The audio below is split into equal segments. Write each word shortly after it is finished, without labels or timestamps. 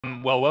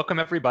Well, welcome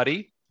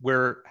everybody.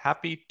 We're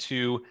happy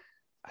to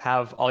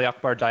have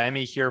Aliakbar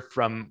Daemi here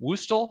from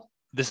WUSTL.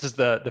 This is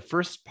the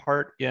first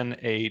part in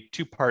a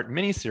two-part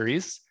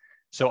mini-series.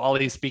 So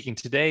Ali is speaking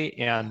today,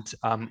 and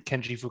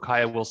Kenji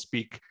Fukaya will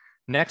speak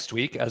next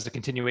week as a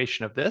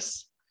continuation of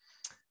this.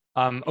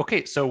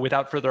 Okay, so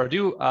without further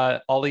ado,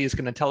 Ali is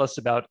going to tell us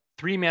about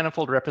three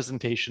manifold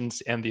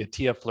representations and the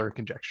Atiyah Floer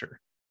conjecture.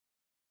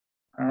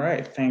 All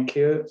right, thank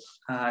you.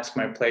 It's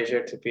my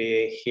pleasure to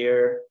be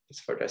here.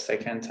 It's for the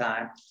second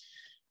time.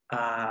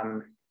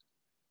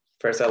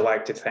 First, I'd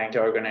like to thank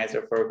the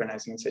organizer for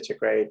organizing such a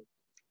great,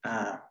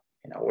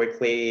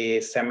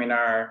 weekly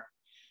seminar.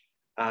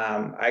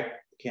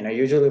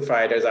 Usually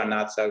Fridays are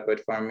not so good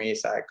for me,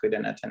 so I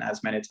couldn't attend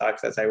as many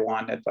talks as I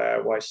wanted, but I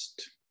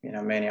watched,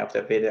 many of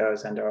the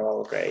videos and they're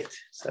all great.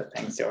 So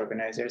thanks to the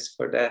organizers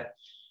for the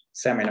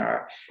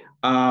seminar.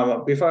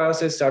 Before I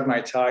also start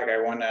my talk,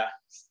 I want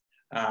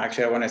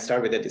to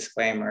start with a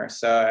disclaimer.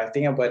 So I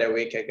think about a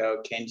week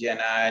ago, Kenji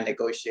and I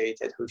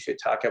negotiated who should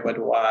talk about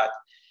what.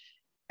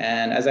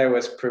 And as I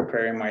was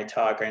preparing my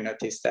talk, I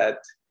noticed that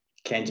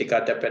Kenji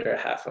got the better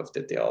half of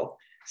the deal.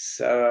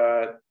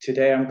 So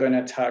today I'm going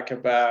to talk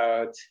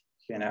about,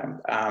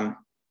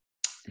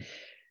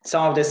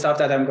 some of the stuff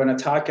that I'm going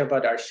to talk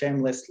about are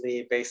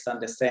shamelessly based on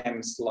the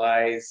same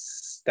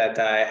slides that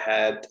I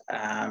had,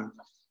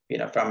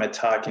 from a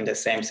talk in the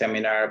same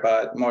seminar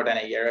about more than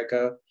a year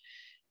ago.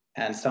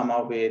 And some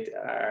of it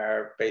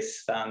are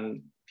based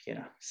on,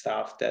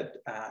 stuff that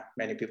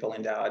many people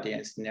in the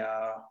audience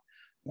know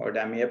more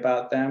than me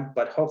about them,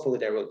 but hopefully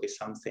there will be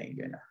something,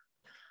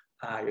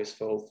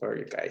 useful for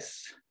you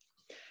guys.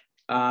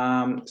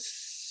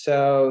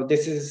 So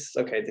this is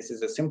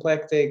a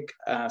symplectic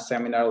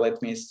seminar.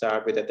 Let me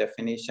start with a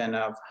definition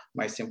of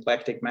my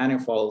symplectic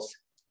manifolds.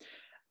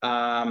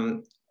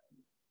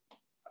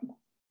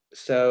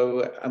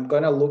 So I'm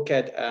gonna look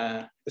at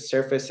the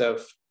surface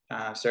of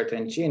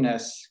certain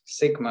genus,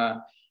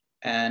 sigma,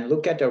 and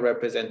look at the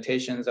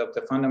representations of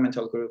the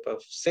fundamental group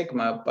of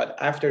sigma, but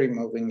after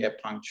removing a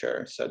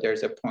puncture. So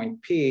there's a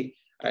point P,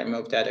 I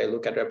remove that, I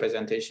look at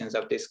representations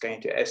of this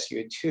going to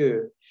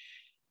SU2.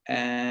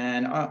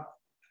 And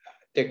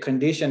the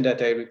condition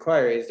that I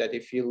require is that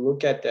if you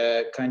look at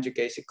the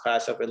conjugacy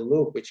class of a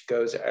loop, which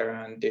goes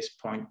around this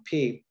point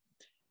P,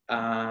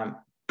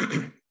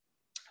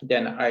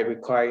 then I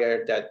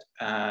require that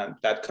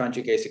that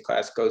conjugacy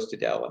class goes to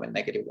the element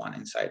 -1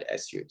 inside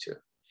SU2.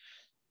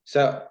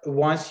 So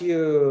once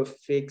you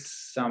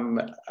fix some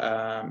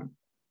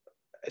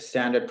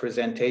standard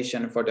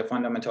presentation for the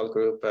fundamental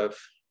group of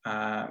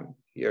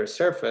your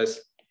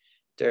surface,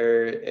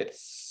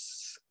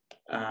 it's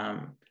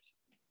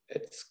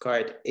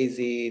quite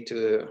easy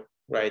to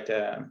write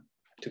to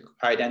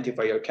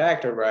identify your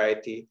character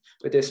variety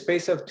with a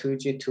space of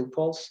 2G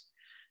tuples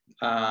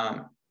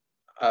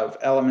of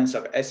elements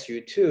of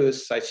SU2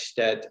 such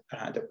that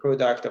the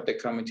product of the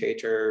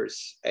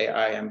commutators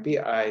AI and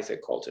BI is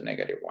equal to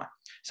 -1.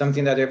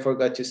 Something that I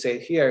forgot to say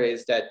here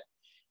is that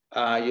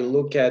you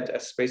look at a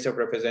space of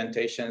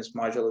representations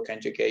modulo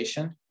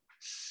conjugation.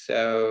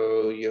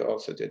 So you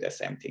also do the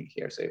same thing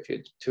here. So if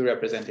two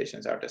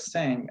representations are the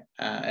same,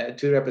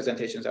 two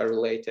representations are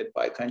related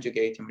by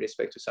conjugating with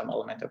respect to some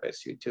element of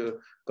SU2,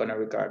 gonna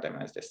regard them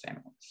as the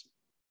same ones.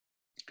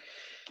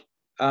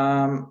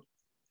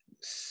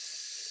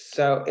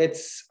 So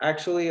it's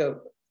actually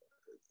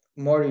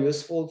more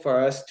useful for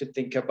us to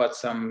think about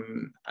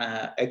some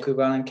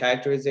equivalent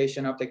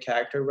characterization of the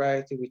character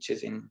variety, which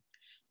is in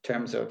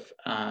terms of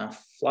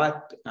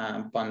flat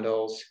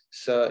bundles.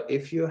 So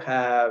if you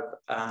have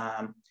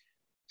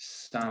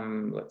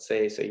some, let's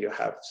say, so you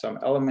have some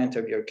element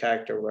of your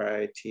character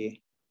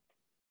variety,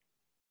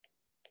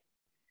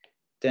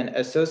 then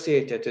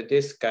associated to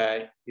this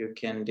guy, you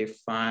can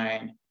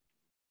define,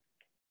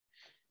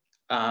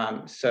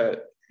 so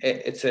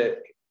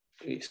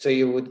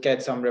you would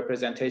get some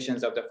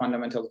representations of the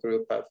fundamental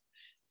group of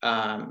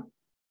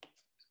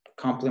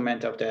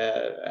complement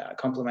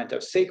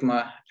of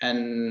sigma.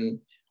 And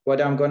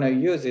what I'm going to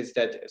use is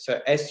that, so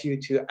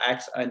SU2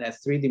 acts on a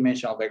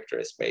three-dimensional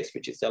vector space,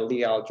 which is the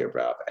Lie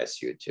algebra of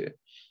SU2.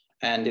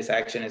 And this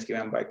action is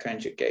given by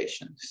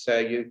conjugation. So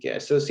you get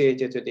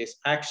associated to this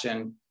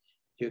action,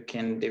 you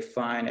can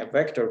define a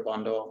vector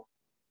bundle,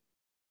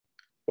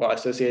 well,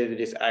 associated with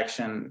this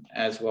action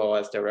as well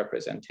as the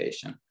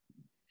representation.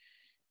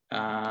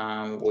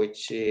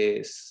 Which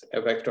is a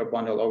vector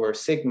bundle over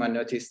sigma.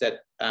 Notice that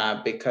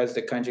because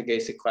the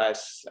conjugacy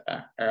class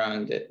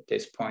around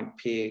this point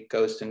P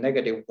goes to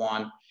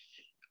 -1,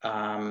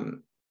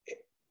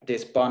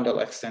 this bundle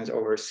extends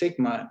over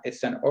sigma.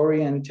 It's an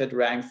oriented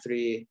rank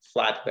 3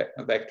 flat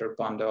vector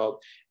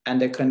bundle. And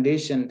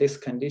this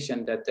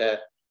condition that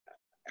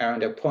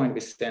around the point we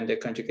send the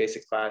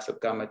conjugacy class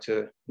of gamma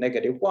to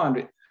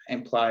 -1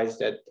 implies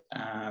that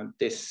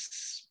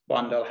this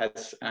bundle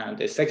has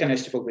the second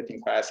distributing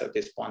class of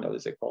this bundle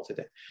is equal to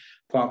the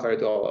Poincare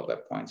dual of a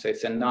point. So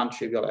it's a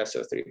non-trivial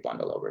SO3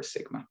 bundle over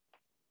sigma.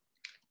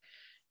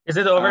 Is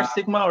it over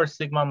sigma or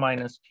sigma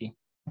minus P?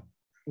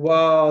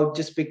 Well,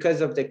 just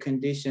because of the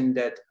condition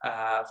that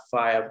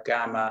phi of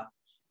gamma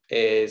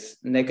is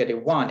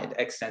 -1, it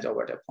extends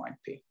over the point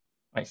P.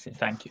 I see,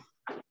 thank you.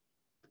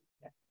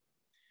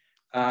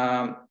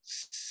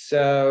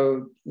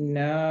 So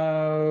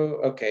now,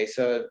 okay,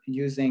 so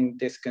using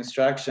this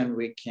construction,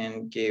 we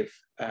can give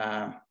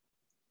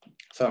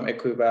some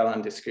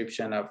equivalent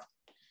description of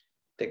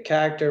the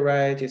character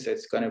variety. So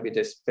it's going to be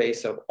the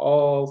space of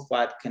all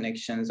flat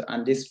connections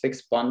on this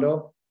fixed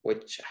bundle,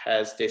 which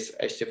has this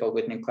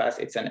H-Whitney class.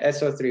 It's an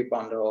SO3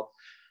 bundle.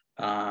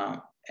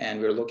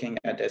 And we're looking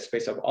at the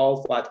space of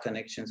all flat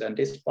connections on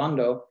this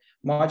bundle,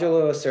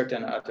 modulo a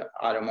certain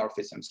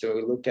automorphism. So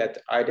we look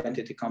at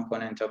identity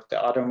component of the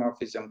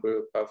automorphism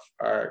group of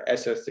our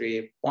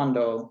SO3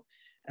 bundle,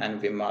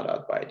 and we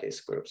model by this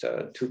group.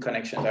 So two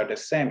connections are the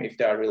same if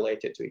they are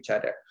related to each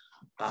other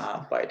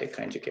by the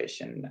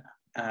conjugation,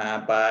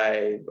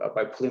 by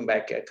pulling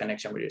back a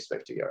connection with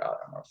respect to your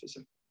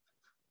automorphism.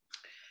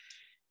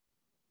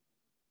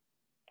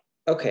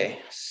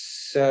 Okay,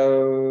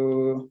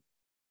 so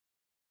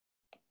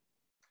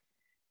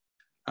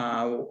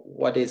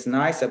what is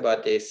nice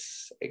about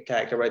this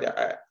character variety,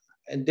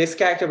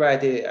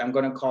 I'm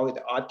going to call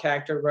it odd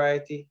character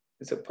variety,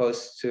 as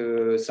opposed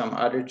to some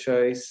other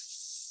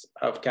choice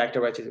of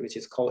character variety, which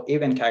is called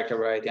even character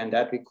variety, and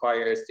that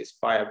requires this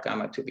phi of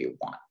gamma to be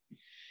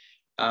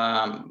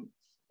 1.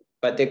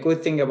 But the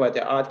good thing about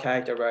the odd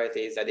character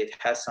variety is that it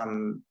has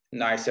some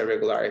nicer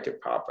regularity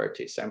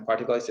properties. So in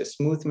particular, it's a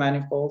smooth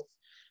manifold.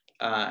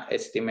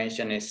 Its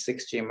dimension is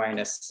 6G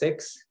minus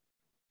 6.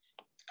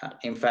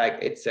 In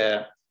fact, it's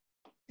a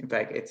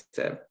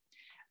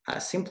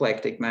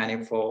symplectic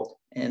manifold,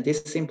 and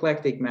this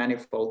symplectic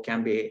manifold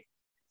can be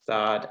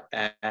thought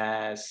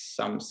as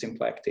some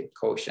symplectic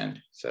quotient.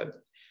 So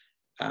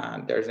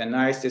there's a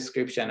nice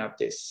description of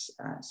this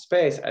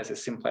space as a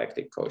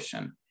symplectic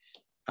quotient.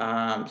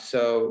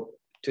 So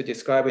to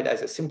describe it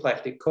as a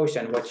symplectic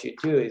quotient, what you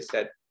do is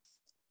that,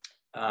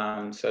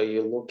 so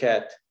you look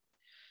at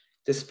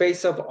the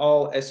space of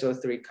all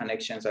SO3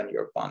 connections on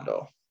your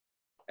bundle.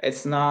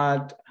 It's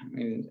not,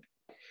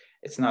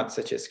 it's not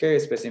such a scary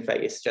space. In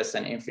fact, it's just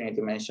an infinite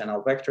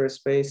dimensional vector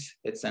space.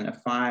 It's an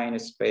affine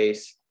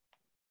space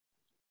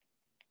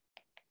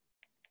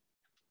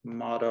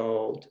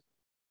modeled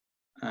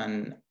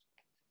and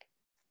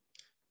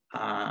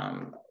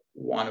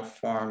one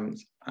formed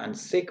on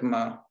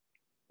sigma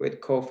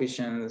with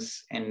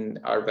coefficients in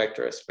our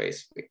vector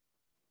space.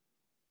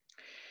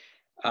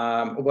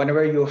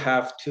 Whenever you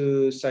have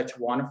two such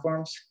one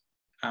forms,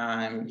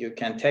 you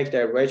can take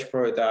their wedge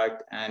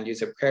product and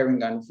use a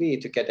pairing on V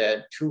to get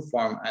a two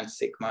form on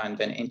sigma and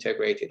then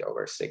integrate it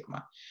over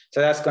sigma.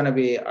 So that's going to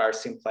be our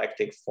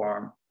symplectic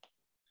form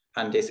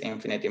on this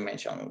infinite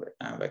dimensional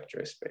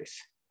vector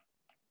space.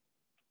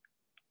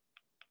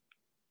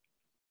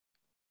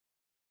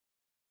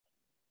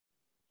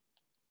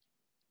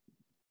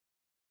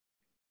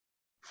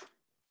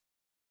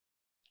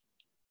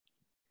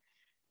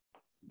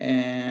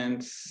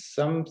 And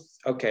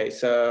okay,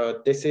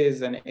 so this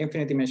is an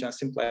infinite dimensional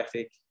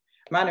symplectic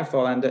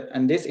manifold,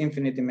 and this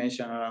infinite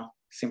dimensional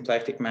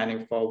symplectic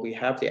manifold, we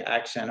have the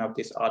action of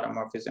this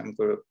automorphism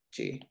group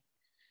G.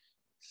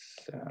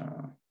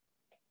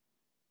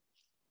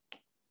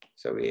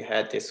 So we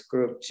had this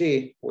group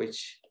G,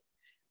 which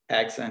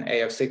acts on A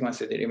of sigma.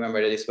 So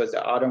remember that this was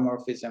the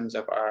automorphisms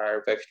of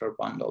our vector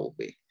bundle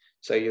V.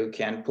 So you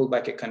can pull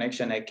back a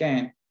connection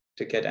again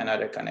to get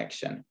another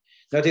connection.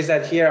 Notice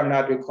that here I'm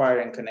not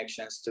requiring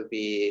connections to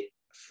be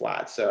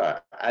flat. So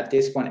at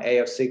this point, A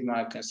of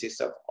sigma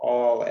consists of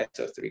all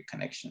SO3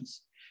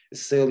 connections.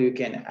 Still, you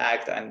can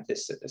act on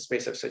this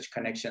space of such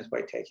connections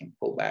by taking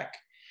pullback.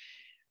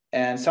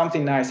 And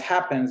something nice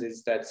happens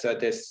is that, so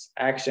this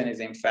action is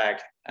in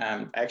fact,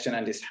 action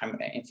on this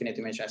infinite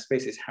dimensional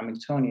space is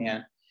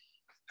Hamiltonian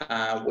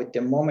with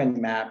the moment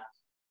map,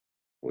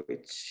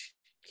 which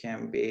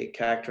can be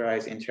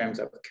characterized in terms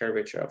of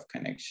curvature of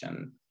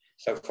connection.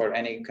 So for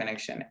any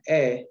connection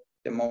A,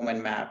 the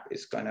moment map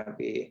is going to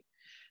be,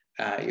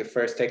 you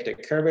first take the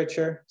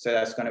curvature. So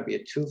that's going to be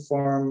a two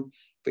form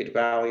with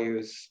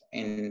values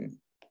in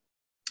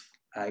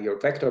your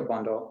vector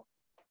bundle.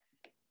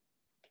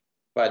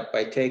 But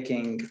by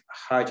taking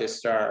Hodge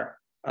star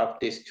of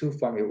this two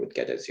form, you would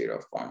get a zero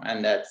form.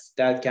 And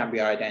that can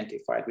be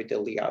identified with the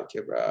Lie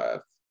algebra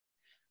of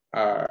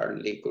our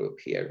Lie group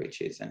here, which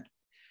is and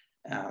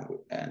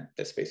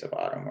the space of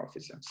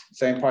automorphisms.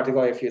 So in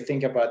particular, if you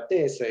think about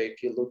this, so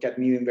if you look at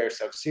mu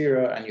inverse of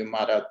 0 and you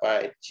mod out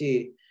by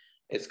G,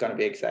 it's going to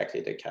be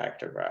exactly the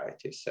character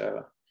variety.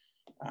 So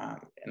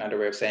another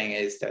way of saying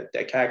is that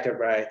the character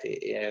variety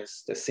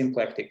is the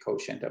symplectic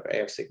quotient of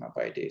A of sigma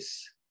by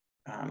this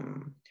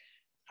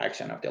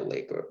action of the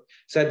Lie group.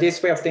 So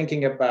this way of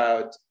thinking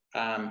about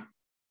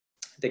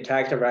the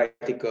character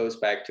variety goes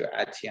back to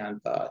Atiyah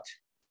and Dot.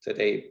 So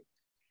they,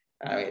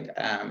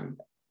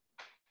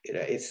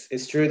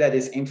 it's true that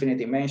it's infinite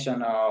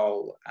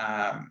dimensional,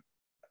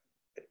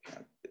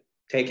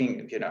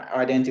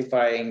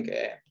 identifying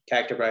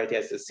character variety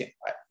as the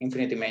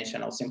infinite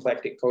dimensional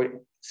symplectic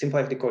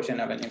quotient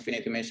of an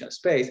infinite dimensional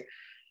space.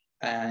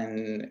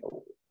 And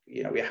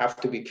we have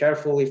to be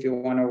careful if you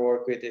want to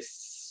work with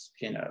this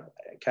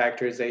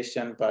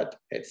characterization, but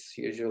it's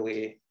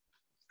usually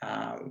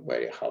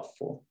very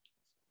helpful.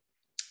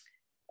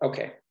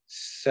 Okay,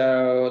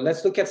 so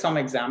let's look at some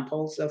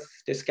examples of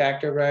this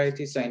character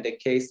variety. So in the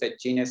case that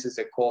genus is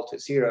equal to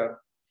 0,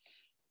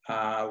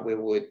 we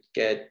would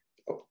get,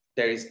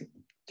 there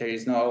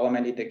is no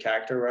element in the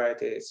character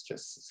variety. It's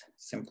just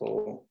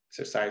simple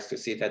exercise to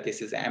see that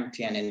this is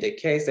empty. And in the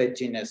case that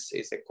genus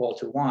is equal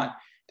to 1,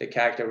 the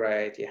character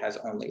variety has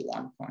only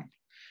 1 point.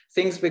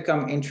 Things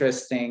become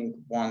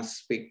interesting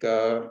once we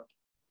go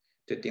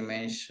to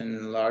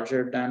dimension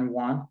larger than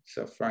 1.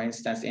 So for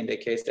instance, in the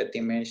case that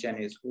dimension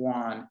is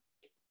 1,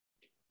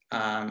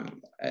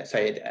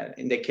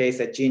 in the case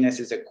that genus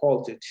is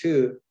equal to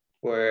 2,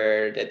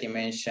 where the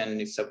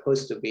dimension is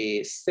supposed to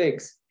be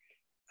 6,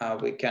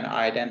 we can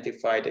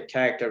identify the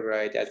character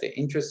variety as the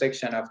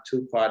intersection of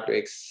 2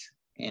 quadrics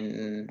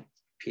in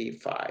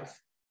P5.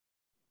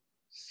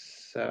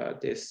 So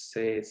this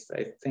is,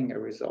 I think, a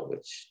result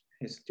which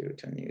is due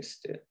to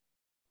WUSTL.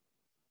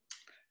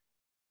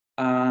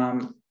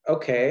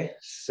 Okay,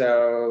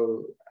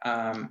 so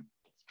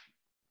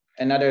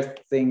another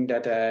thing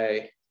that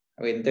I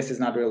mean, this is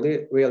not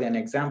really an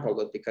example,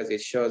 but because it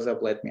shows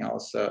up, let me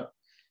also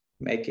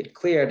make it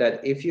clear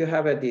that if you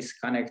have a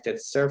disconnected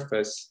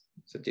surface,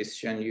 so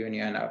disjunct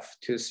union of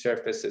 2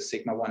 surfaces,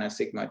 sigma 1 and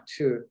sigma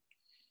 2,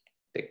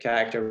 the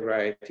character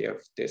variety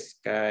of this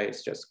guy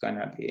is just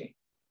gonna be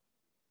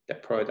the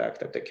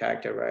product of the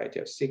character variety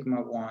of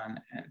sigma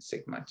 1 and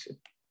sigma 2.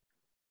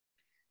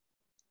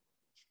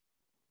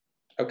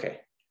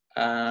 Okay,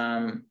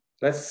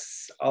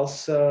 let's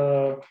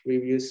also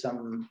review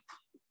some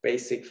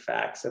basic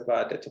facts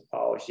about the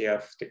topology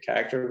of the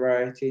character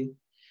variety.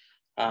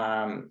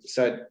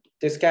 So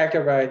this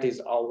character variety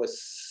is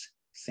always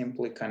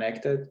simply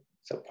connected.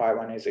 So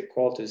pi1 is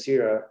equal to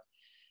 0.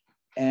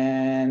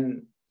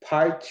 And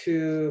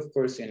pi2, of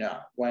course,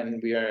 when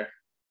we are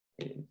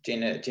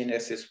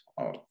genus is,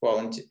 well,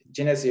 in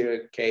genus 0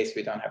 case,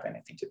 we don't have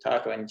anything to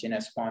talk about. In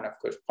genus 1, of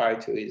course,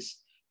 pi2 is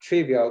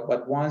trivial,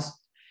 but once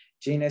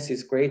genus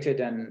is greater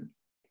than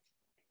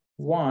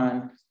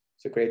 1,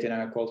 so greater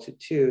than or equal to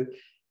 2,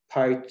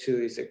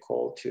 pi2 is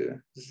equal to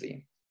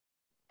z.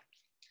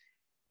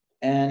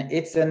 And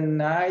it's a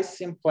nice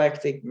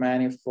symplectic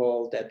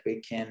manifold that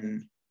we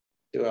can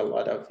do a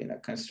lot of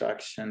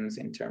constructions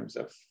in terms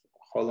of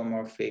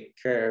holomorphic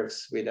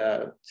curves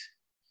without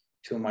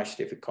too much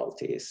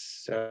difficulties.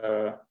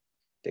 So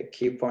the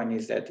key point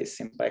is that this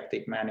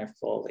symplectic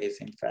manifold is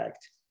in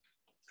fact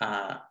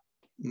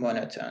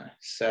monotone.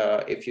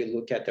 So if you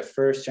look at the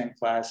first-gen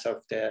class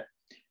of the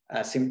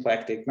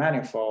symplectic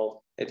manifold,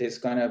 it is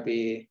going to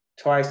be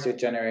twice the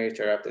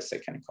generator of the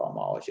second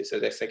cohomology. So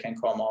the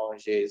second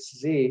cohomology is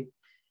Z,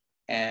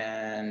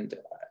 and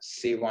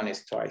C1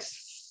 is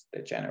twice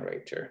the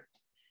generator.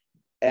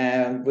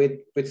 And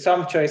with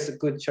some choice, a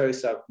good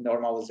choice of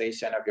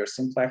normalization of your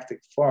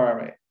symplectic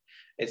form,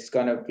 it's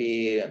going to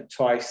be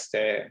twice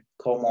the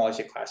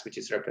cohomology class, which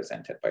is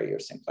represented by your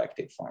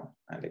symplectic form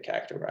and the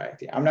character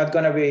variety. I'm not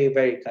going to be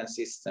very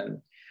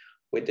consistent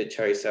with the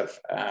choice of,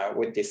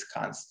 with this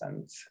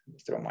constant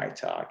through my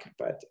talk,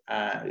 but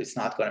it's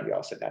not going to be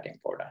also that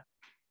important.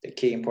 The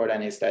key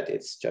important is that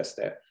it's just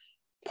a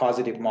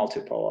positive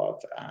multiple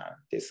of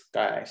this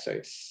guy. So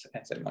it's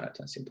a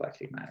monotone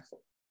symplectic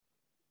manifold.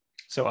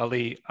 So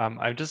Ali,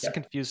 I'm just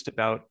confused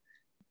about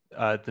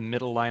the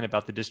middle line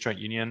about the disjoint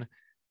union.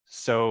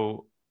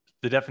 So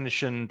the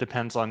definition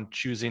depends on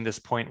choosing this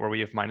point where we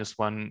have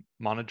 -1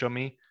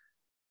 monotomy.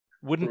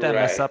 Wouldn't that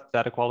mess up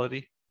that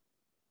equality?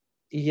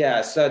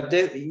 Yeah, so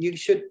you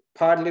should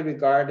partly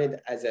regard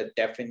it as a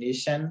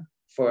definition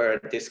for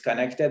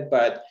disconnected,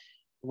 but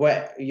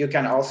what you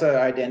can also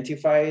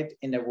identify it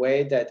in a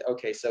way that,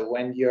 okay, so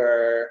when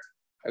you're,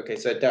 okay,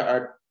 so there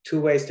are two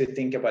ways to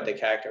think about the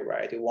character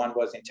variety. One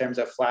was in terms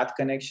of flat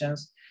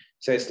connections.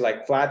 So it's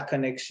like flat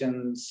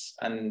connections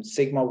and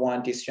sigma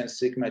 1 disjunct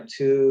sigma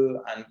 2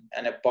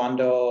 and a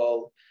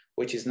bundle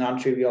which is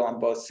non-trivial on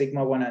both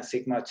sigma 1 and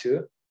sigma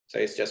 2. So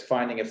it's just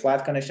finding a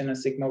flat connection in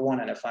sigma 1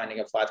 and finding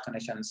a flat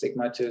connection in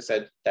sigma 2.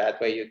 So that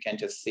way you can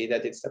just see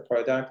that it's the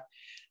product.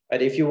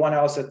 But if you want to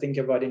also think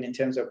about it in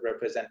terms of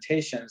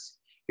representations,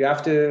 you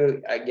have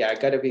to, I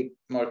got to be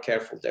more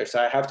careful there.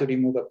 So I have to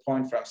remove a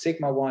point from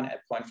sigma 1, a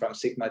point from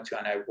sigma 2,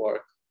 and I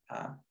work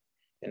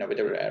with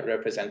the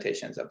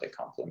representations of the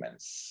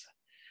complements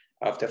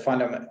of the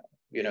fundamental,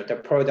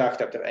 the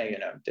product of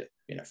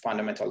the,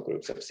 fundamental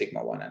groups of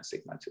sigma 1 and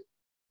sigma 2.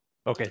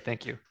 Okay,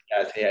 thank you.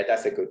 Yeah,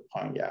 that's a good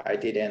point. Yeah,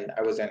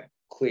 I wasn't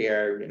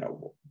clear,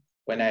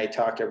 when I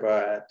talk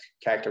about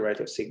character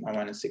variety of sigma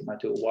 1 and sigma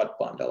 2, what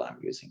bundle I'm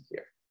using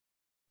here.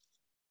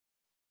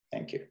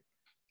 Thank you.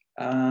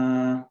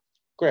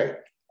 Great.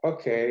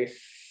 Okay,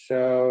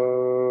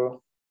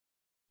 so,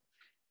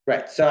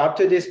 right. So up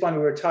to this point,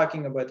 we were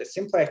talking about the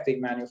symplectic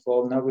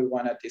manifold. Now we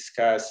want to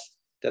discuss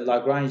the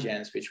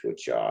Lagrangians, which would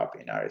show up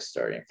in our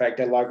story. In fact,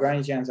 the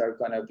Lagrangians are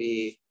going to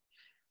be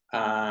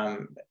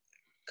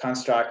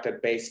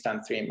constructed based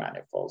on 3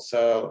 manifolds.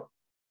 So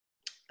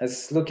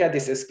let's look at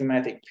this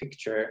schematic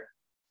picture,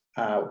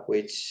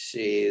 which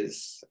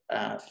is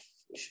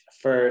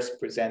first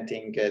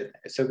presenting it.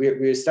 So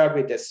we start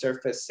with the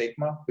surface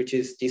sigma, which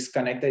is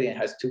disconnected. It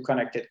has two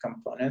connected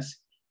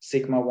components,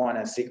 sigma 1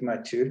 and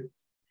sigma 2.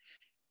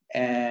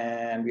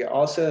 And we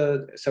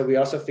also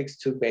fix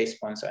two base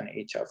points on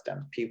each of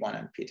them, P1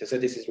 and P2. So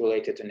this is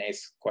related to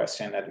Nate's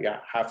question that we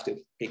have to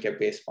pick a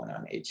base point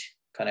on each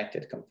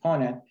connected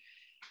component.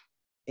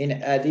 In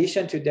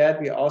addition to that,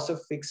 we also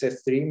fix a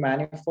 3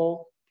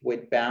 manifold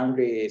with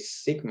boundary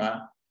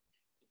sigma,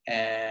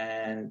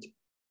 and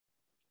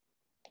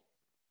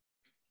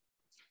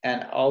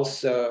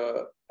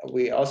also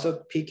we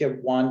also pick a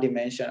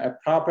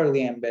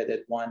properly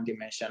embedded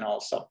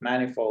one-dimensional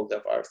submanifold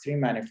of our 3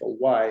 manifold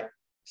Y.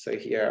 So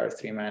here our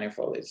 3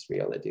 manifold is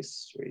really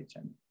this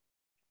region.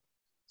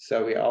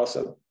 So we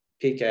also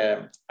pick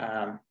a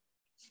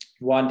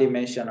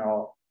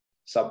one-dimensional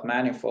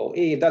submanifold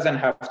E. It doesn't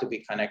have to be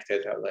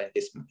connected, although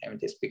in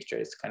this picture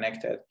it's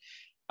connected.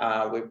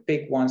 We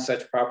pick one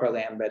such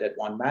properly embedded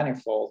one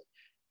manifold.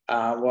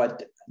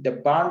 What the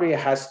boundary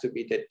has to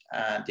be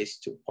these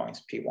 2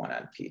 points, P1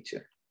 and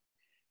P2.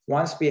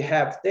 Once we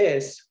have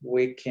this,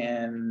 we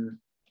can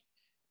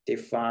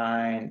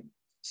define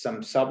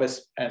some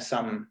space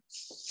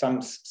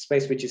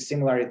which is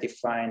similarly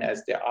defined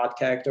as the odd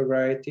character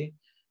variety.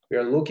 We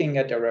are looking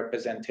at the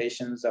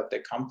representations of the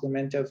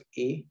complement of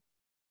E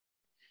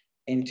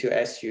into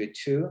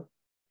SU2,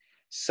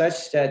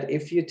 such that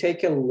if you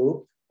take a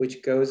loop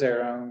which goes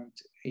around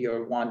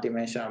your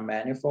one-dimensional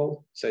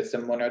manifold, so it's the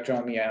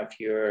monodromia of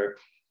your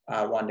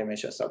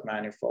one-dimensional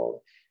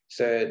submanifold.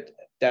 So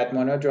that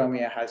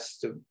monodromia has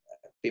to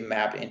be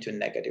mapped into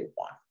 -1.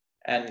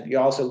 And you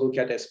also look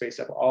at the space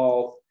of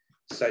all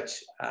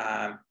such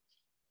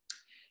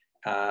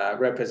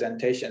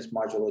representations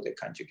modulo the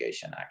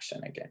conjugation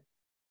action again.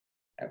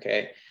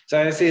 Okay,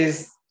 so this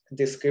is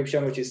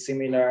description which is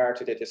similar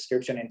to the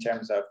description in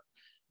terms of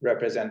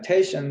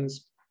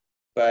representations,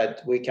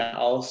 but we can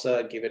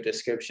also give a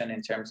description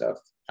in terms of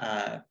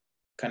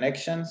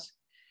connections.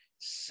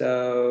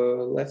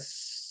 So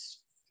let's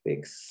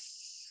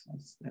fix,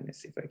 let me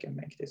see if I can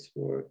make this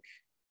work.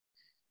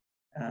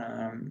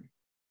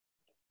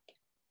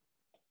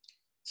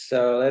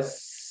 So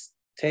let's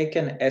take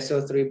an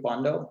SO3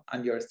 bundle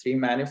on your 3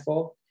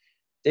 manifold.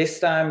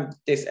 This time,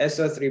 this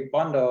SO3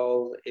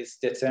 bundle is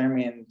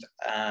determined,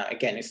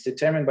 again, it's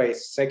determined by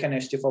its second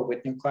H2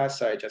 Whitney class.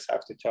 So I just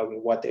have to tell you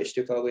what the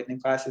H2 Whitney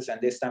class is. And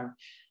this time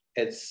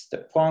it's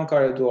the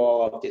Poincare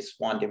dual of this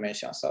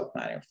one-dimensional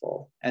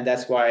submanifold. And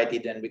that's why I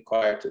didn't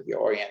require to be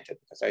oriented,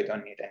 because I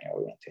don't need any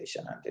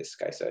orientation on this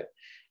guy. So I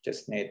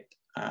just need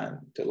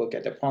to look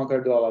at the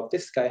Poincare dual of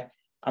this guy.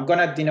 I'm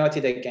gonna denote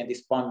it again,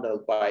 this bundle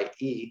by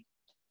E.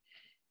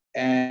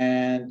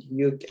 And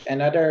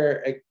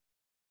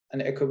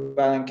an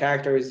equivalent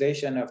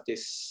characterization of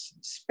this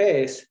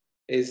space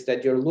is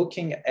that you're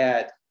looking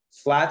at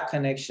flat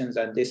connections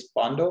on this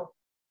bundle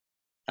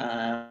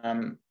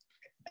and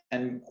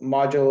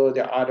modulo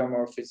the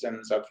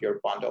automorphisms of your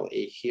bundle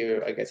E.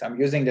 Here, I guess I'm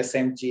using the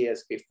same G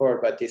as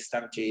before, but this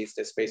time G is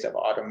the space of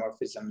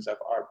automorphisms of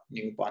our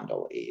new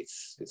bundle E.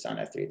 It's on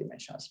a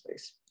 3-dimensional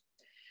space.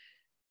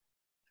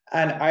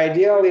 And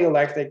ideally,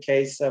 like the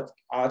case of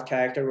odd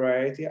character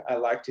variety, I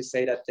like to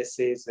say that this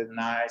is a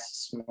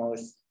nice,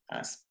 smooth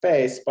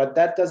space, but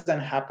that doesn't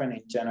happen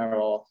in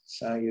general.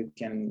 So you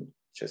can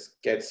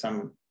just get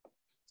some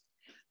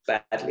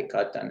badly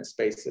cut down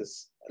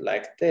spaces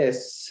like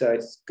this. So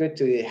it's good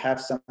to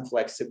have some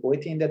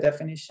flexibility in the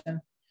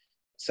definition.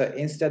 So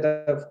instead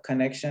of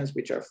connections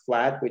which are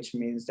flat, which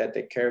means that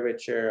the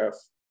curvature of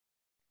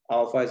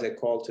alpha is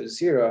equal to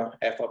 0,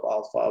 f of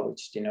alpha,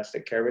 which denotes the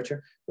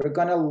curvature, we're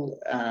gonna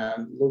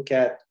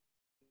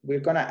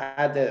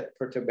add the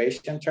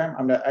perturbation term.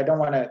 I don't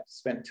wanna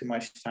spend too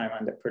much time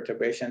on the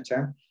perturbation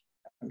term.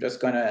 I'm just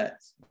gonna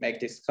make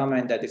this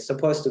comment that it's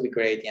supposed to be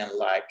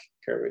gradient-like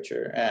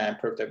curvature and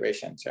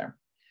perturbation term.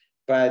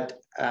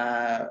 But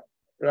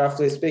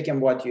roughly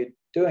speaking, what you're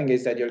doing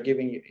is that you're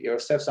giving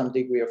yourself some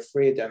degree of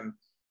freedom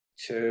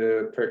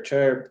to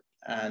perturb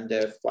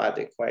the flat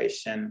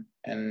equation.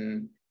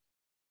 And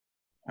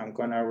I'm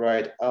gonna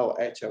write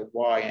LH of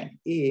Y and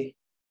E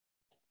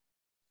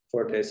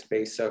for the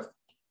space of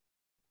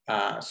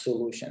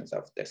solutions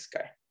of this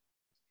guy.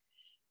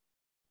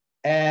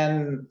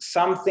 And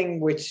something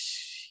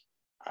which,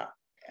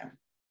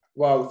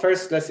 well,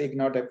 first let's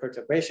ignore the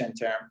perturbation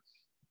term.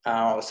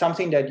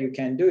 Something that you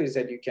can do is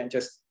that you can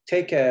just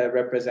take a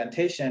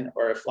representation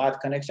or a flat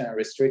connection and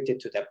restrict it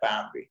to the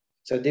boundary.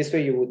 So this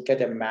way you would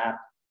get a map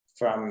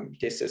from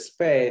this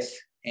space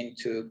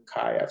into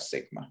chi of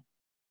sigma,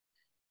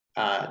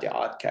 the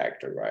odd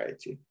character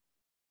variety.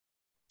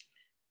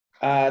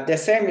 The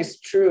same is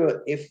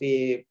true if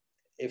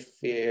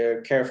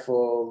we're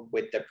careful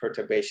with the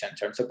perturbation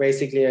term. So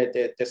basically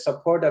the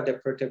support of the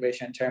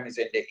perturbation term is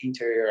in the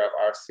interior of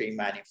our 3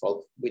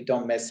 manifold. We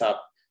don't mess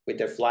up with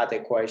the flat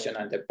equation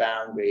on the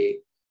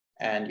boundary,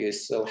 and you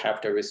still have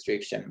the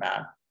restriction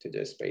map to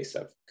the space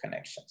of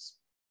connections.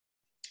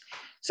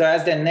 So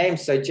as the name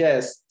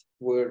suggests,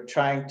 we're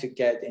trying to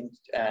get in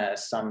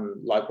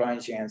some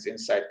Lagrangians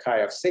inside chi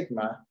of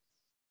sigma.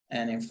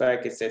 And in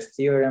fact, it's a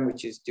theorem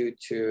which is due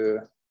to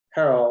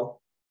Harrell.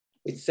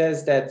 It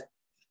says that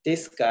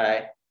this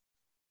guy,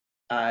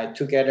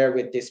 together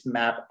with this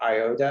map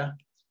iota,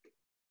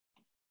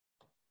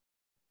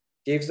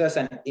 gives us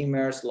an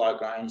immersed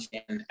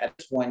Lagrangian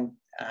at when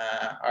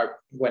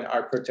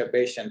our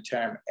perturbation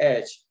term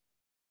H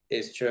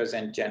is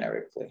chosen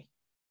generically.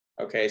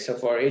 Okay, so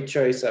for each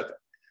choice of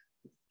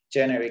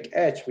generic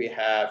H, we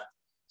have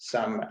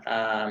some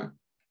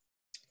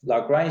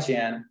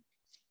Lagrangian.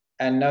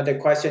 And now the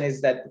question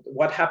is that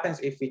what happens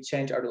if we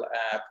change our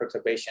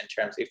perturbation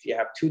terms? If you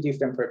have two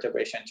different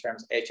perturbation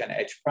terms, H and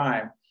H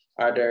prime,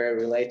 are they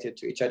related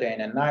to each other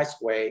in a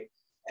nice way?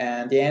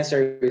 And the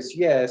answer is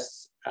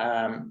yes.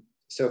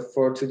 So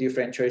for two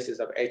different choices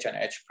of H and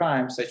H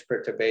prime, such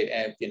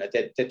perturbation,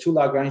 the two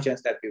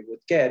Lagrangians that we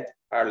would get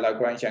are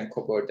Lagrangian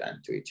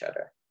cobordant to each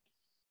other.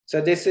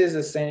 So this is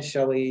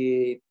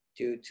essentially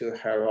due to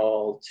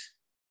Harold.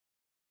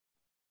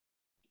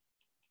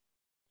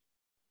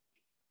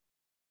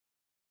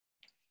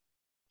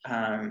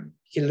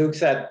 He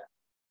looks at,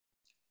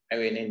 I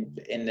mean,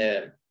 in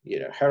the,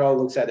 Harold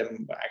looks at a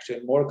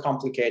actually more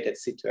complicated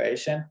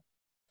situation.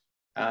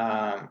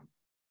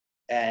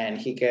 And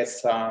he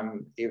gets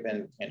some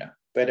even,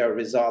 better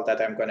result that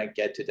I'm gonna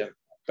get to the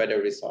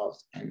better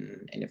results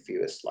in a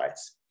few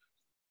slides.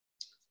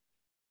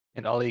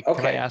 And Ali,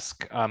 okay. Can I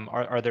ask,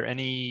 are there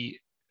any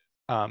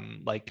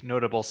like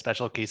notable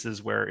special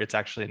cases where it's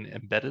actually an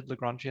embedded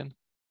Lagrangian?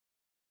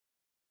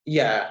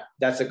 Yeah,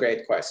 that's a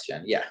great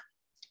question. Yeah.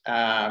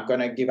 I'm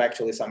going to give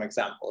actually some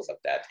examples of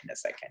that in a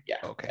second. Yeah.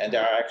 Okay. And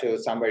there are actually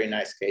some very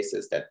nice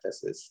cases that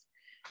this is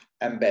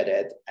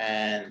embedded.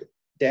 And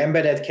the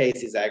embedded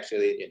case is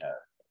actually,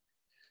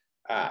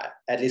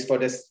 at least for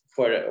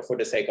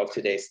the sake of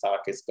today's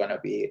talk, is going to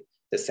be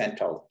the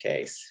central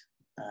case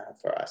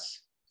for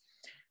us.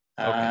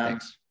 Okay,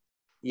 thanks.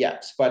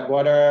 Yes, but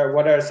what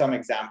are some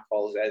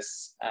examples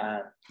as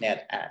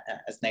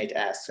Nate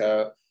asked?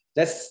 So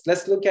let's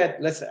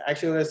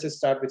just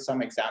start with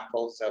some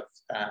examples of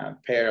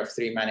pair of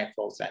three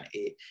manifolds and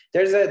E.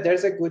 There's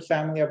a good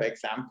family of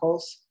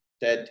examples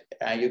that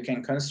you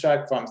can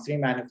construct from three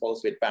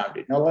manifolds with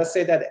boundary. Now let's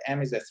say that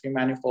M is a three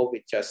manifold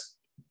with just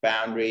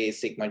boundary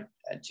sigma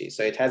G,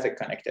 so it has a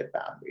connected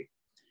boundary.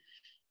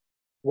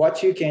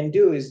 What you can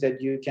do is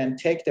that you can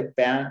take the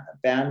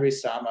boundary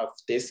sum of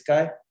this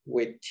guy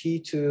with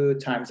T2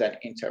 times an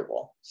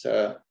interval.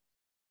 So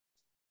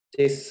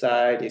this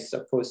side is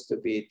supposed to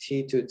be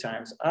T2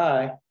 times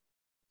I,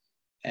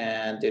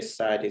 and this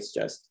side is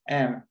just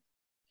M.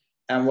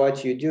 And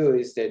what you do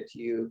is that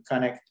you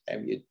connect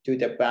and you do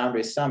the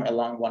boundary sum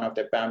along one of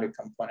the boundary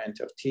component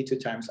of T2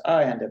 times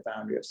I and the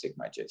boundary of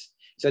sigma G.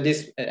 So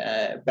this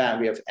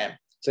boundary of M.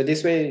 So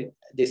this way,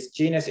 this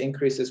genus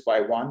increases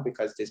by 1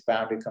 because this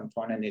boundary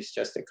component is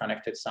just a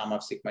connected sum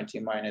of sigma G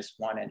minus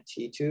 1 and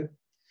T2.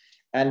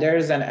 And there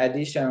is an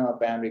additional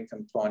boundary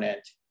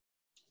component,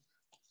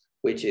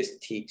 which is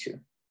T2.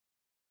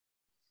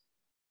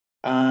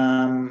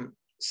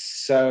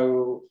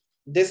 So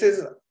this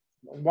is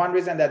one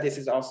reason that this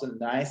is also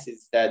nice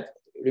is that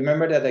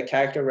remember that the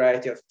character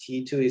variety of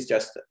T2 is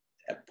just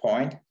a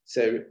point.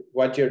 So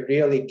what you're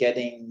really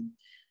getting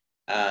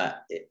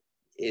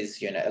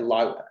is,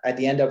 at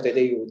the end of the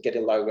day, you would get a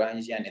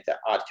Lagrangian in the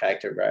odd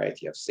character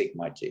variety of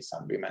sigma G,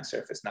 some Riemann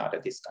surface, not a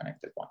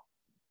disconnected one.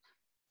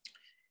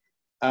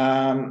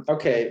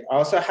 Okay, I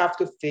also have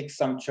to fix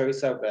some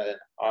choice of an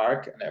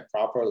arc and a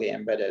properly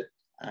embedded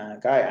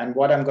guy. And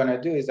what I'm gonna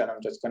do is that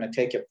I'm just gonna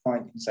take a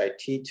point inside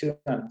T2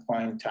 and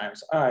point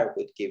times I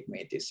would give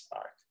me this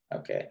arc,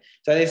 okay?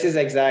 So this is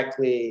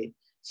exactly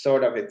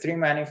sort of a three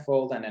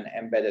manifold and an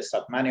embedded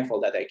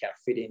submanifold that I can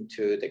fit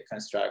into the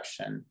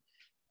construction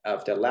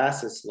of the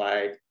last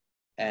slide.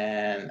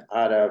 And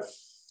out of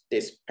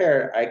this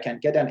pair, I can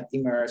get an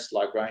immersed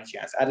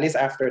Lagrangian, at least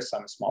after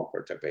some small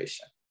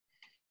perturbation.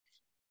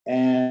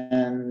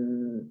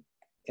 And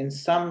in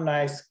some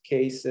nice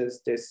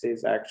cases, this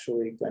is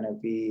actually going to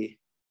be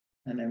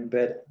an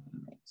embed.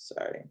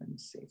 Sorry, let me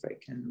see if I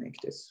can make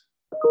this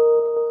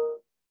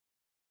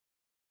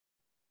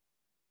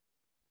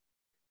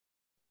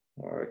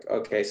work.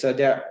 Okay, so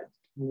there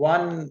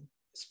one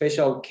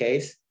special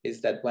case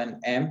is that when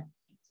M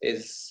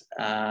is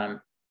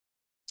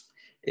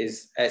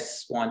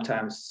S1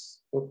 times,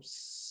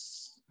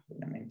 oops, I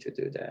didn't mean to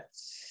do that.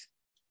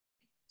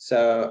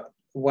 So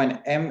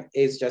when M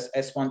is just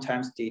S1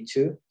 times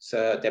D2,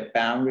 so the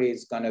boundary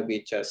is going to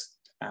be just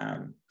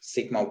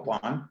sigma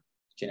 1,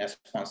 genus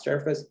 1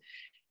 surface.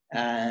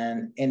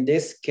 And in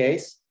this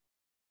case,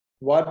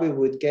 what we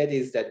would get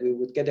is that we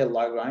would get a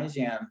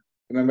Lagrangian.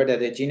 Remember that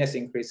the genus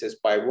increases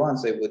by 1,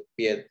 so it would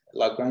be a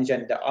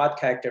Lagrangian, the odd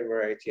character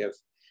variety of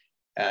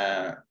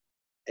a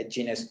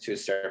genus 2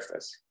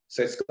 surface.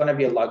 So it's going to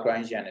be a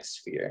Lagrangian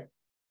sphere.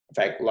 In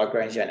fact,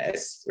 Lagrangian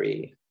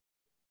S3.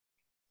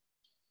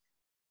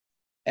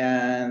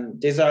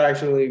 And these are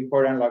actually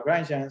important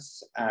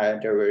Lagrangians.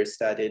 They were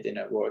studied in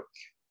a work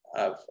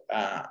of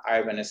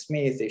Ivan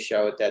Smith. They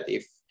showed that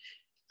if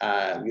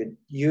you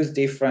use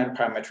different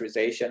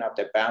parameterization of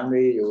the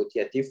boundary, you would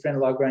get different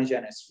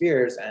Lagrangian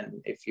spheres.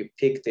 And if you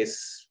pick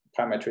these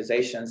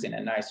parameterizations in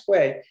a nice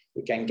way,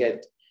 you can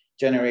get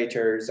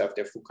generators of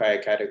the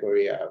Fukaya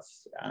category of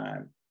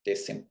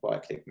this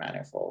symplectic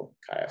manifold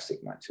chi of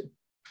sigma 2.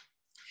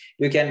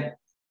 You can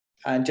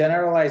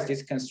generalize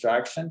this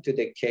construction to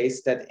the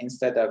case that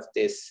instead of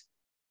this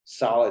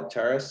solid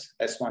torus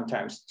S1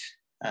 times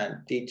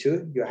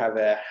D2, you have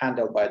a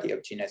handle body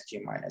of genus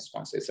G-1.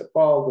 So it's a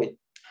ball with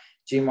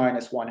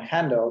G-1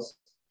 handles,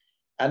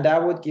 and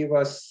that would give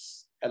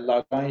us a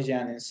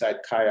Lagrangian inside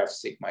chi of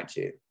sigma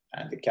G,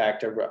 and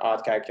the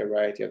odd character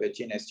variety of a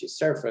genus G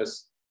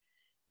surface.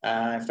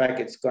 In fact,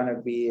 it's going to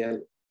be a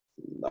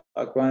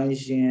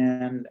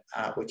Lagrangian,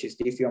 which is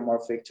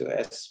diffeomorphic to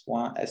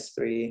S1,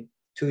 S3,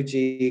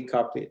 2G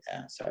copy,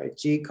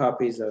 G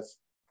copies of,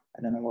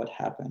 I don't know what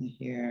happened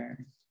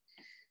here.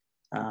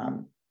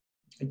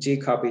 G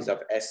copies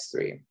of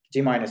S3,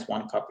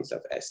 G-1 copies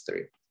of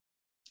S3.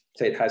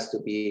 So it has to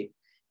be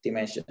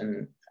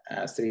dimension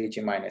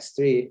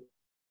 3G-3,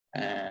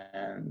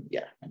 and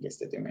yeah, I guess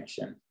the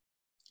dimension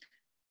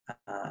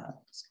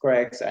is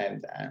correct.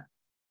 And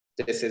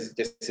this is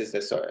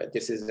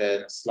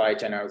a slight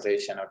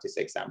generalization of this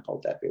example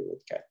that we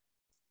would get.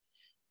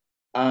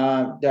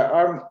 There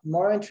are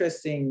more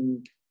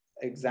interesting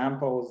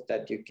examples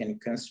that you can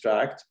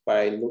construct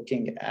by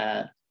looking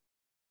at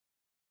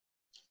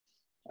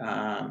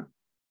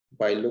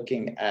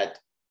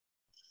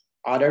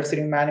other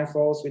three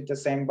manifolds with the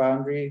same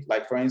boundary.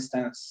 Like for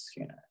instance,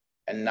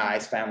 a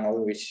nice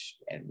family,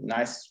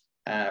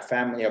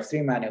 family of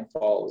three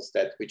manifolds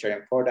which are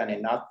important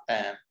in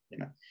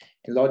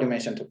in low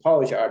dimension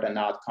topology are the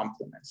knot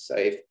complements. So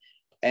if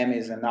M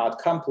is a knot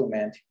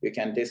complement, you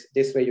can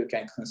this way you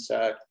can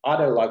construct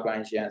other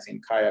Lagrangians in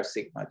chi of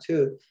sigma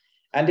 2,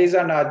 and these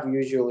are not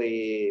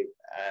usually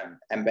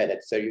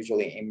embedded. So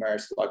usually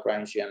immersed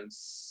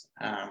Lagrangians.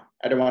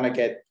 I don't want to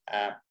get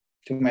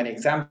too many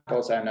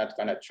examples. I'm not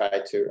going to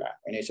try to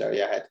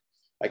initially. I had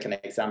like an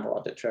example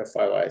of the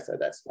trefoil, so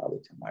that's probably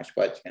too much.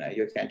 But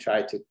you can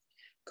try to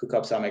cook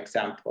up some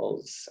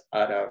examples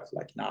out of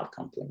like knot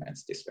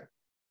complements this way.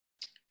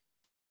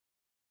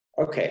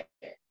 Okay.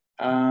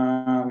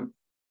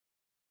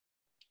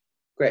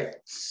 Great.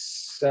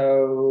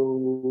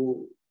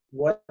 So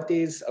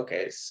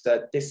so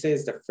this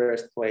is the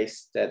first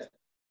place that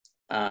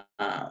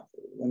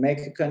we make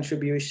a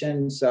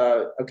contribution.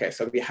 So,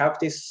 so we have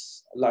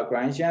this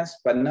Lagrangians,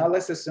 but now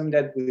let's assume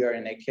that we are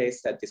in a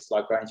case that this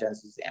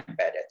Lagrangians is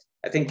embedded.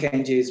 I think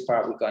Kenji is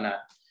probably gonna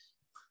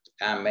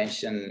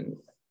mention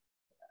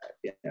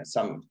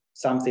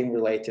something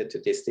related to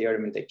this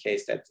theorem in the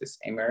case that is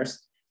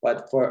immersed.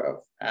 But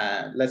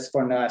let's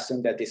for now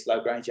assume that this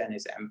Lagrangian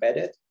is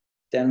embedded.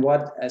 Then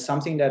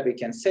something that we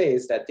can say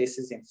is that this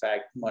is in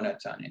fact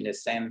monotone in the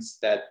sense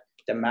that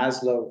the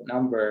Maslow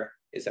number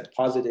is a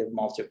positive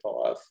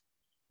multiple of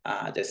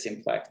the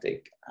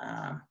symplectic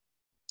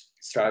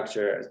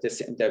structure,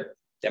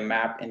 the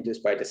map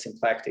induced by the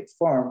symplectic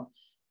form,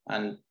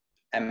 and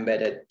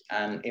embedded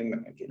and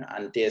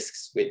on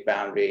disks with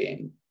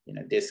boundary,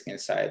 disk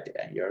inside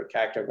your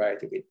character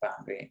variety with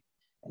boundary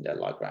in the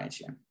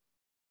Lagrangian.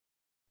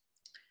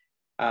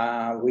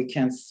 We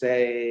can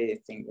say, I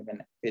think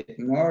even a bit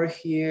more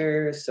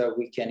here. So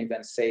we can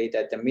even say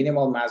that the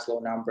minimal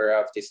Maslow number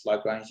of this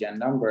Lagrangian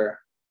number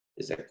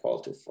is equal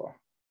to 4.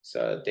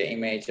 So the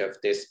image of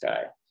this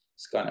guy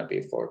is gonna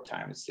be 4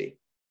 times Z.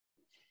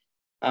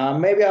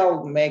 Maybe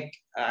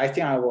I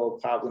think I will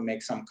probably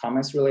make some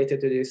comments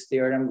related to this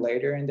theorem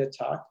later in the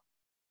talk.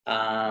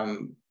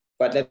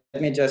 But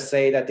let me just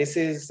say that this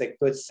is a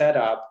good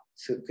setup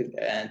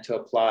to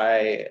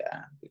apply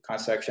the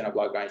construction of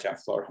Lagrangian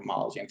Floer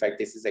homology. In fact,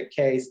 this is a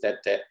case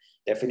that the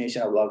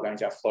definition of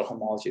Lagrangian Floer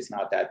homology is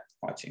not that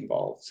much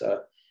involved.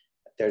 So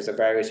there's a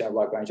variation of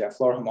Lagrangian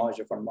Floer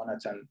homology for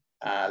monotone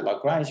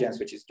Lagrangians,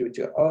 which is due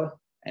to O.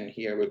 And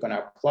here we're going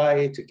to apply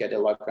it to get a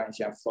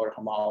Lagrangian Floer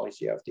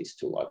homology of these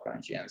two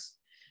Lagrangians,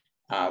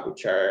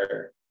 which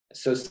are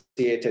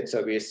associated.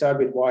 So we start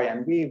with Y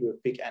and V, we'll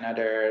pick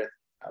another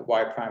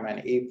Y prime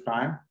and E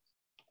prime.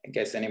 I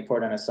guess an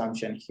important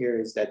assumption here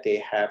is that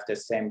they have the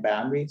same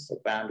boundary. So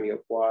boundary of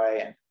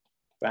Y and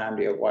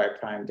boundary of Y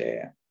prime,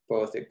 they're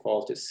both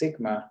equal to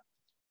sigma.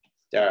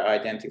 They're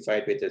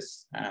identified with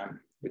this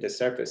with the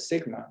surface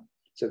sigma.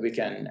 So we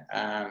can,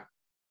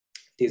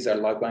 these are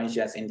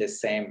Lagrangians in the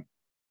same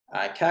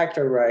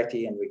character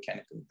variety, and we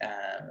can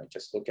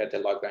just look at the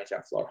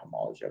Lagrangian Floer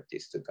homology of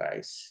these two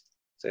guys.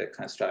 The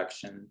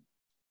construction,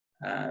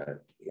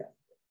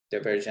 the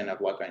version of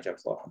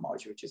Lagrangian Floer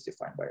homology, which is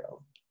defined by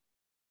O.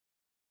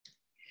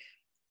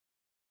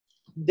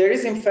 There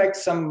is, in fact,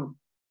 some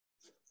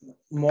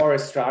more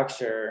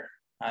structure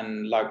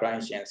on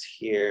Lagrangians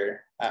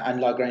here,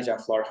 and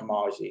Lagrangian Floer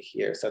homology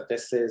here. So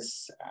this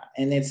is,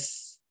 and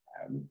it's,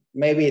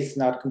 maybe it's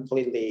not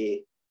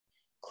completely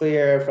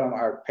clear from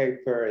our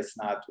paper. It's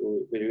not,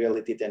 we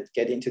really didn't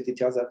get into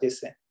details of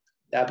this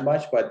that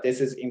much, but this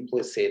is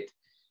implicit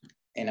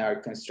in our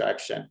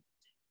construction.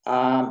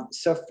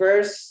 So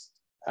first,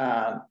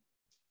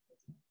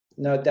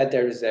 note that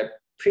there is a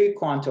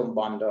pre-quantum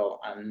bundle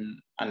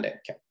on the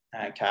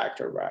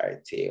character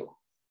variety.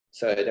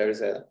 So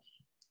there's a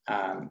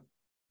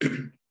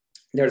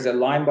there's a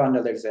line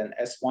bundle, there's an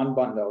S1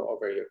 bundle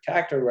over your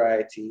character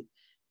variety,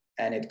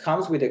 and it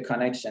comes with a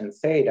connection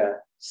theta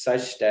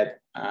such that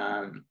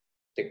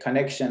the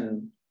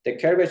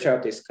curvature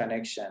of this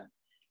connection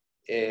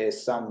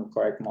is some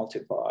correct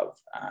multiple of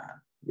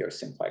your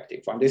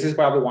symplectic form. This is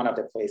probably one of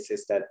the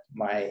places that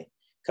my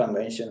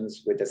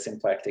conventions with the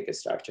symplectic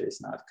structure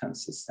is not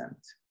consistent.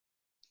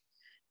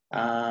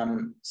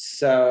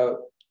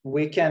 So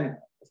we can,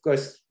 of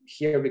course,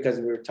 here, because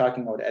we're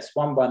talking about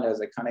S1 bundles,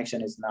 the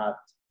connection is not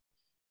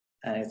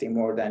anything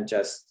more than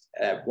just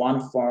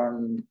one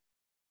form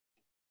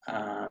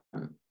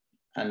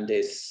and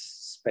this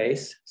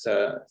space.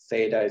 So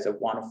theta is a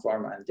one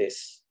form and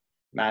this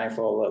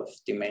manifold of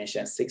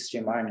dimension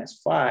 6G minus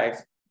 5.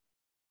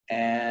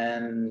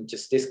 And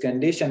just this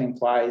condition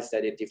implies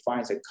that it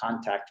defines a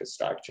contact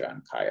structure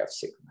on chi of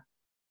sigma.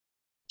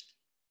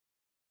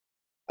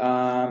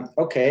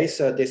 Okay,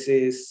 so this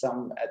is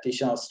some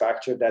additional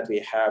structure that we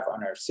have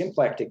on our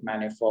symplectic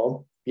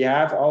manifold. We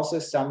have also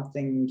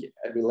something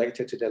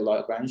related to the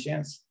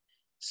Lagrangians.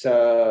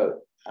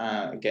 So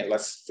again,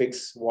 let's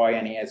fix y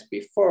and e as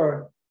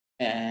before.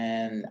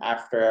 And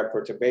after a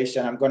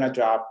perturbation, I'm going to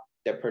drop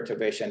the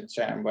perturbation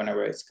term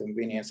whenever it's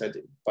convenient. So,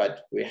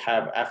 but we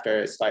have,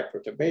 after a slight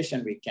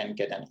perturbation, we can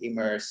get an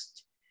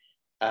immersed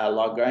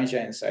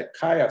Lagrangian inside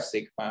chi of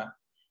sigma.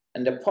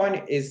 And the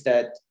point is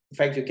that, in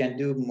fact, you can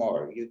do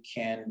more. You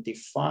can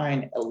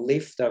define a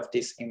lift of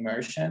this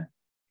immersion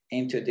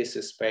into this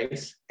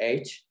space,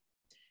 H.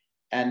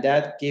 And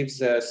that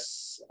gives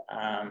us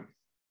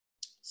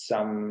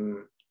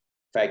some,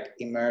 in fact,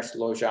 immersed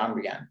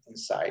Lagrangian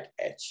inside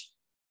H.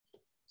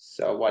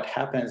 So what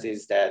happens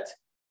is that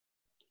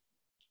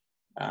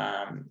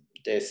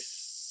this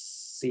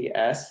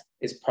CS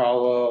is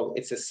parallel,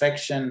 it's a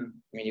section,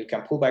 I mean, you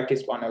can pull back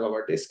this bundle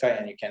over this guy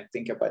and you can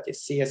think about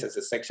this CS as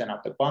a section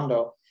of the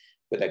bundle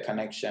with a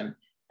connection,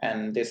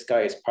 and this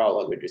guy is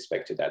parallel with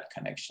respect to that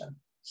connection.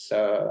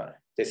 So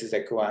this is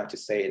equivalent to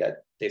say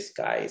that this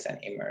guy is an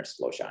immersed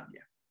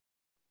Lagrangian.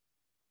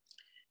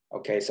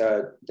 Okay,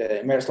 so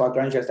the immersed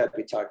Lagrangians that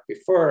we talked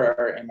before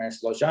are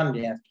immersed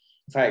Lagrangians.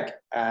 In fact,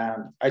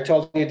 I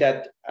told you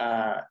that,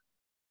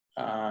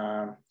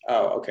 oh,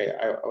 okay,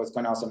 I was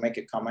going to also make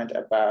a comment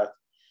about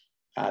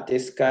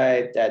this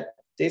guy, that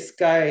this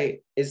guy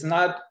is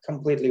not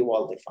completely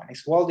well-defined.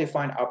 It's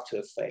well-defined up to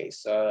a phase.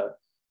 So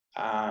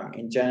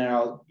in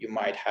general, you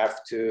might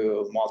have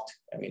to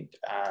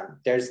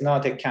there's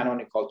not a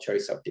canonical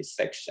choice of this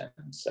section.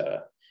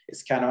 So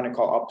it's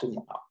canonical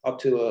up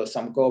to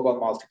some global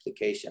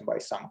multiplication by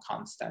some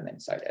constant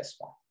inside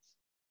S1.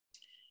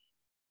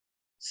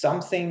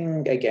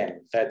 Something,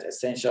 again, that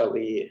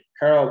essentially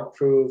Harold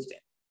proved,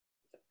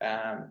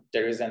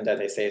 the reason that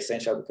I say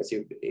essential because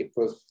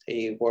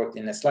he worked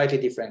in a slightly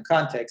different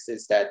context,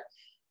 is that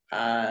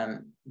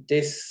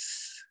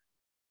this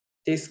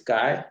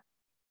guy,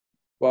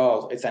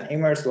 well, it's an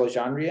immersed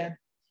Lagrangian,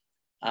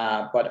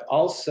 but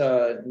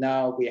also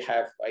now we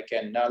have,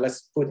 again, now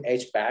let's put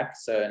H back.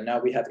 So now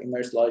we have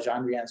immersed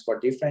Lagrangians for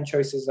different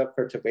choices of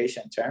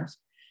perturbation terms.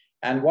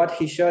 And what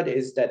he showed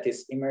is that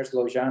this immersed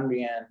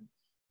Lagrangian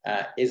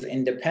is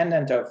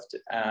independent of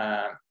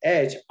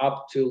H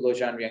up to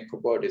Lagrangian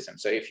cobordism.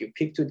 So if you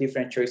pick two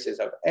different choices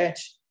of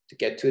H to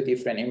get two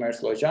different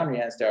immersed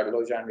Lagrangians, they are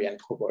Lagrangian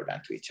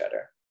cobordant to each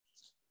other.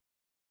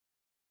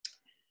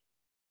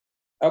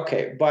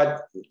 Okay,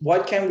 but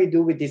what can we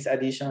do with this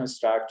additional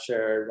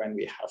structure when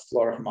we have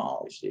Floer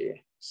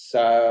homology?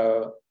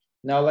 So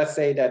now let's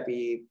say that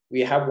we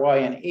have Y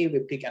and E, we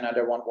pick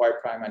another one, Y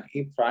prime and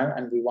E prime,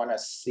 and we want to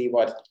see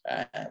what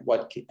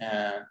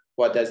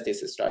does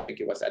this structure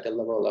give us at the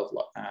level of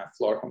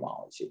Floer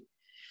homology.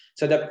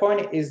 So the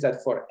point is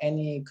that for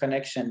any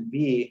connection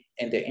B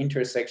in the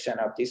intersection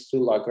of these two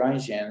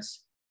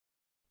Lagrangians,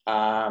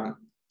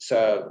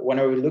 so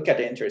whenever we look at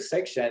the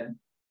intersection,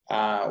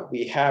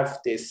 we have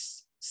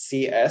this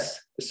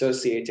CS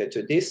associated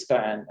to this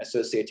guy and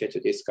associated to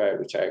this guy,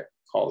 which I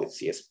call it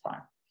CS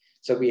prime.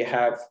 So we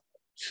have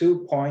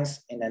 2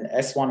 points in an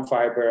S1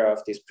 fiber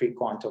of this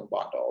pre-quantum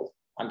bundle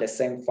on the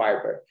same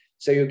fiber.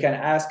 So you can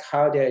ask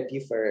how they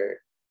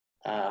differ,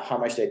 how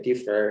much they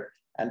differ.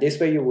 And this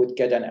way you would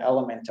get an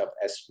element of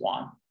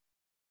S1.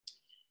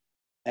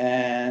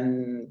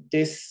 And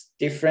this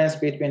difference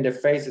between the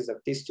phases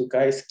of these two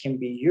guys can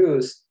be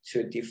used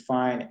to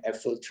define a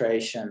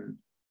filtration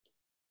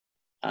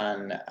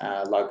on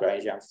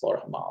Lagrangian Floer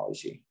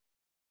homology.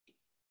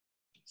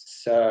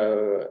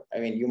 So, I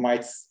mean, you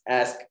might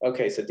ask,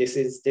 okay, so this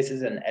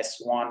is an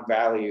S1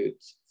 valued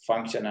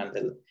function on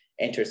the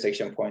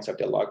intersection points of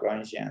the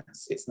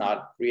Lagrangians. It's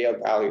not real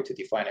value to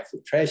define a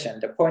filtration.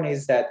 The point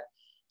is that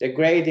the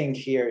grading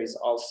here is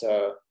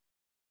also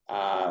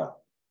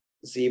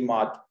Z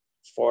mod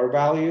 4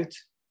 valued.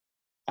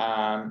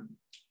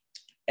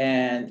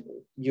 And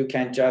you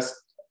can just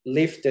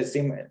lift the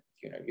Z,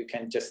 you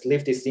can just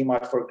lift this Z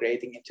mod for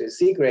grading into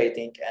Z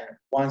grading. And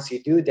once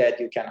you do that,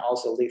 you can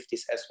also lift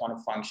this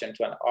S1 function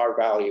to an R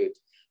valued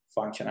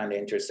function on the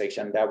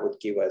intersection. That would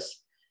give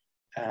us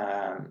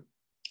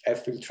a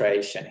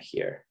filtration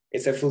here.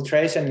 It's a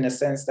filtration in the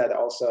sense that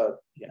also,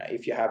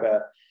 if you have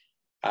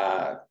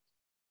a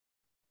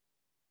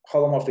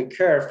holomorphic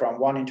curve from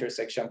one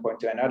intersection point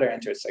to another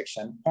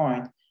intersection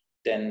point,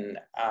 then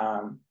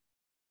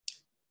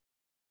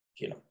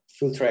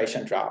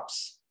filtration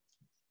drops.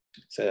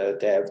 So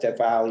the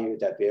value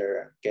that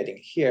we're getting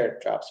here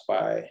drops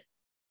by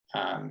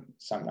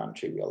some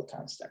non-trivial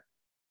constant.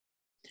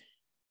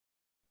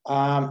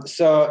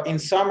 So in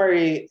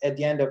summary, at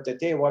the end of the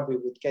day, what we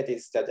would get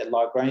is that the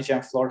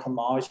Lagrangian Floer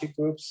homology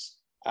groups,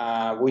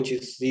 which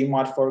is Z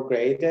mod 4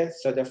 graded.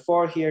 So the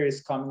 4 here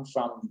is coming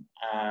from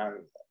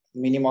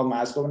minimal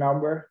Maslow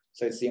number.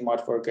 So it's Z mod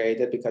 4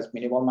 graded because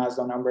minimal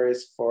Maslow number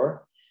is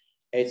 4.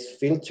 It's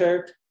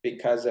filtered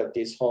because of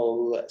this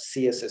whole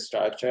CS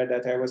structure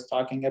that I was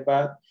talking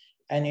about.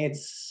 And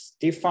it's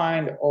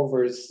defined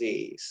over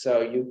Z.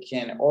 So you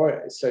can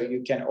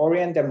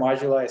orient the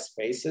moduli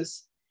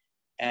spaces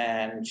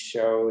and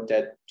show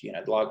that the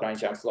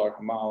Lagrangian Floer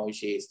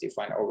homology is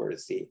defined over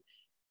Z.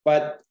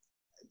 But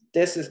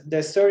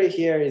the story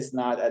here is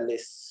not, at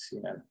least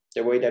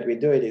the way that we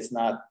do it is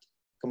not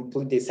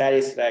completely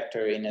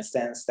satisfactory in a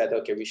sense that,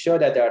 okay, we show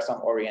that there are some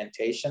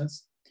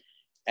orientations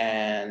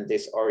and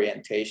these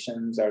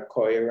orientations are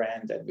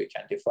coherent and we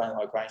can define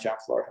Lagrangian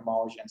Floer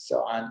homology and so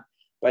on.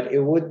 But it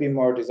would be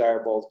more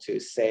desirable to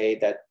say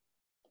that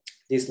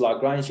these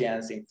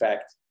Lagrangians, in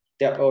fact,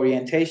 the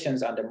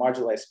orientations on the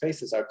moduli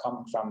spaces are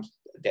coming from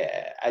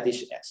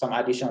some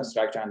additional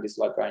structure on these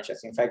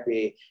Lagrangians. In fact,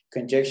 we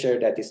conjecture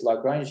that these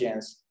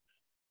Lagrangians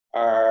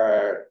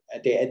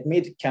they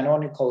admit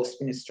canonical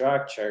spin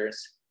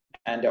structures,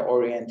 and the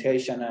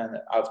orientation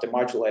of the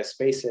moduli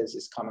spaces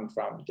is coming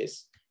from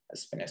these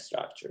spin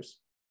structures.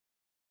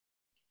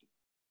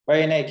 But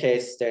in any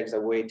case, there's a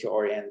way to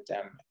orient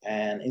them.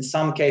 And in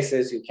some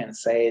cases, you can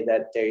say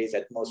that there is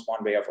at most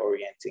one way of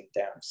orienting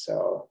them.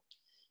 So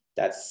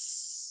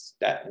that's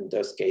that in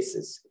those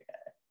cases,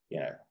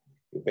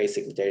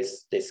 basically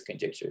this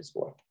conjectures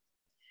work.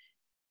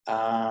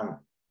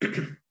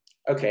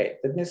 Okay,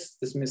 let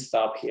me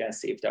stop here and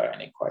see if there are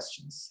any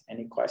questions.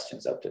 Any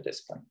questions up to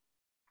this point?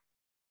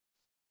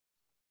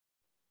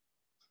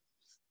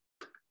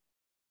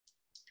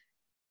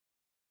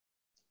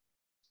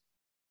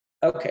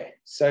 Okay,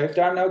 so if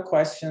there are no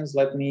questions,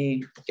 let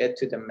me get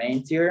to the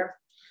main theorem.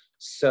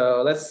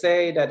 So let's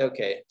say that,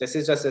 okay, this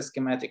is just a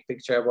schematic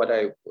picture of what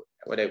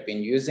I've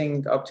been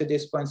using up to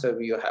this point. So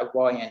you have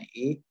Y and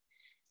E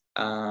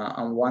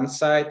on one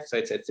side. So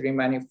it's a 3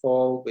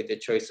 manifold with the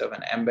choice of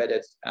an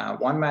embedded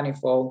 1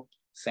 manifold.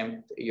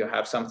 You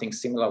have something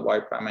similar, Y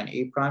prime and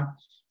E prime.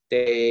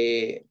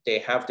 They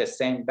have the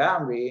same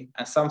boundary,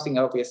 and something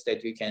obvious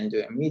that you can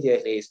do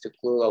immediately is to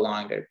glue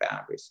along their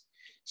boundaries.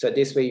 So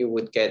this way you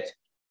would get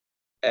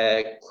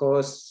a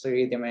closed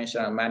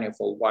 3-dimensional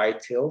manifold Y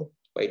tilde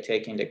by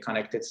taking the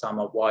connected sum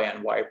of Y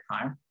and Y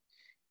prime.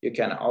 You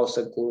can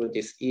also glue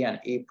this E and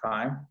E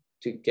prime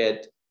to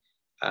get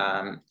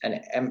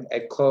a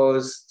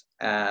closed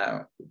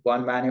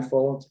 1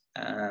 manifold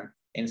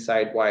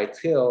inside Y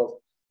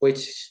tilde,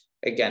 which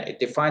again, it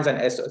defines an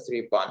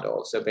SO3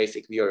 bundle. So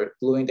basically you're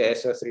gluing the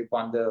SO3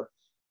 bundle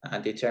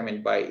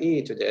determined by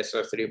E to the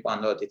SO3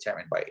 bundle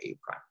determined by E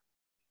prime.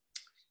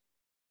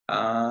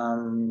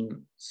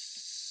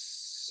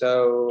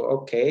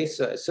 So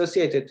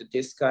associated to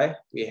this guy,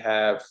 we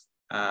have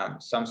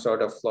some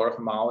sort of Floer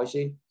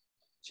homology,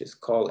 which is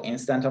called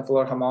instanton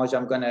Floer homology.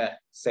 I'm gonna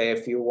say a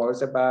few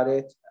words about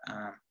it,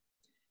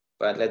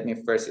 but let me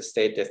first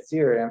state the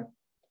theorem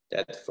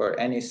that for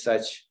any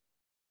such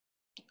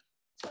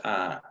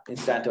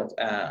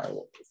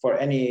for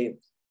any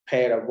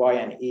pair of Y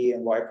and E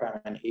and Y prime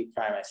and E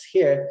prime is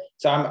here.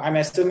 So I'm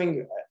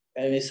assuming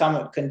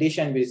some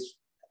condition which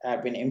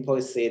have been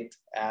implicit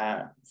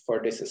for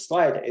this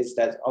slide is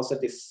that also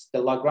the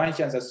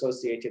Lagrangians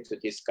associated to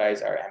these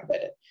guys are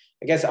embedded.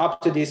 I guess up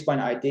to this point,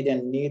 I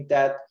didn't need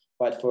that,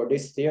 but for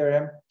this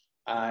theorem,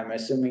 I'm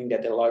assuming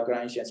that the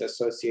Lagrangians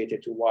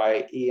associated to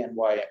Y, E, and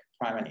Y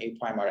prime and E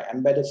prime are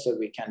embedded, so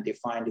we can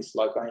define this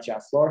Lagrangian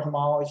Floer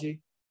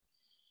homology.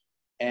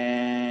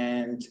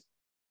 And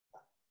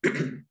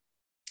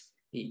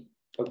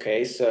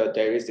okay, so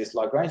there is this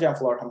Lagrangian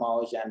Floer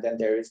homology, and then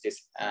there is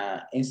this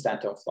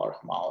instanton Floer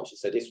homology.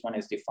 So this one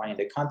is defined in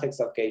the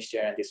context of gauge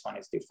theory, and this one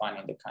is defined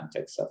in the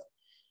context of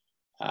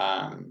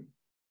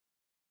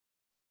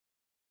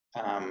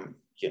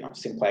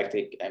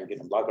symplectic and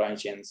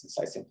Lagrangians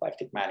inside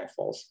symplectic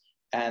manifolds.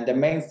 And the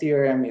main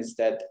theorem is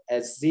that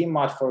as Z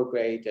mod 4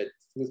 graded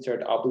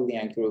filtered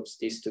abelian groups,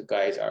 these two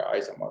guys are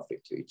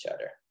isomorphic to each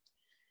other.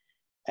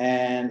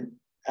 And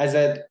as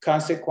a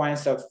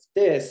consequence of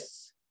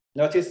this,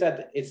 notice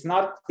that it's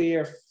not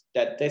clear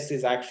that this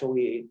is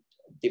actually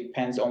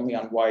depends only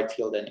on Y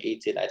tilde and E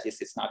tilde, at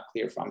least it's not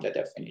clear from the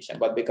definition,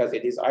 but because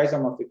it is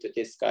isomorphic to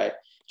this guy,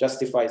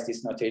 justifies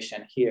this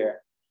notation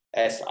here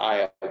Si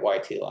of y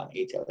tilde and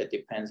e tilde. It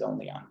depends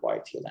only on y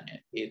tilde and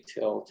e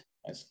tilde.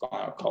 It's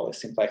gonna call a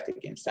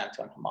symplectic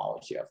instanton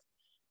homology of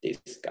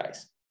these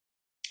guys.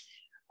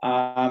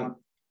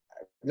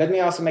 Let me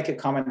also make a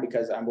comment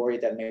because I'm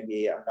worried that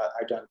maybe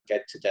I don't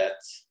get to that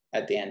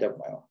at the end of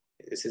my,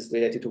 this is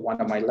related to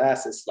one of my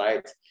last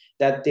slides,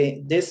 that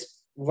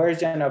this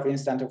version of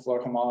instanton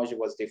Floer homology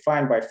was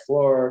defined by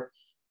Floer,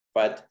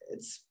 but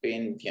it's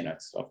been,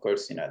 it's, of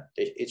course,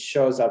 it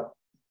shows up,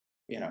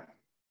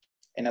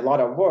 in a lot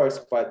of works,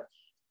 but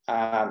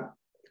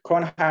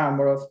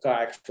Kornheimer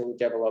actually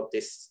developed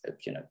this,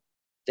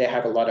 they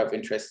have a lot of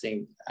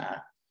interesting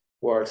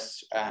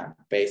works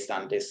based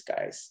on these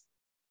guys.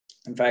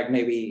 In fact,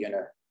 maybe,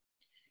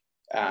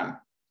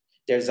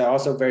 there's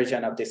also a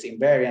version of this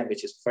invariant,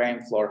 which is frame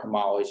Floer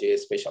homology, a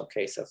special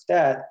case of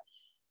that.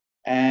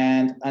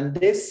 And on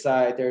this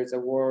side, there's a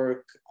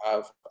work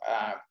of,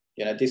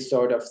 this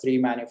sort of three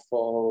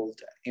manifold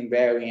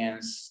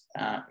invariants,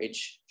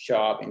 which show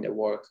up in the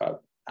work of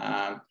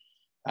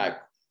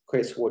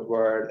Chris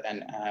Woodward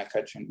and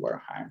Katrin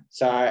Wertheim.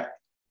 So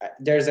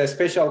there's a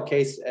special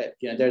case,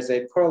 there's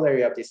a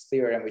corollary of this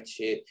theorem, which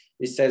it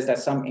says that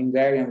some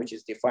invariant which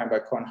is defined by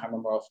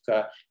Kornheimer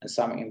and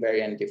some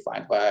invariant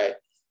defined by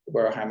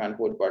Wertheim and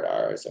Woodward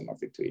are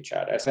isomorphic to each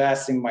other. So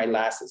that's in my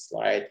last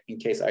slide. In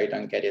case I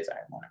don't get it, I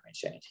want to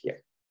mention it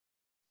here.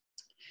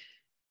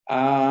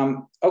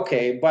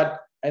 Okay, but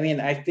I mean,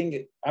 I think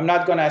I'm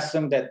not going to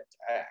assume that.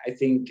 I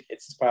think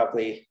it's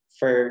probably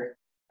fair.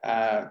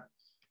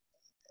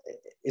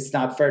 It's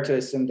not fair to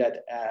assume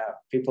that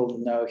people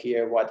know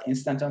here what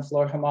instanton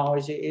Floer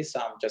homology is. So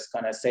I'm just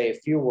going to say a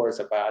few words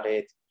about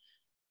it.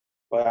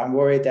 But I'm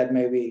worried that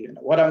maybe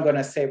what I'm going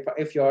to say,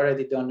 if you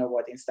already don't know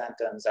what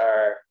instantons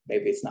are,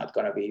 maybe it's not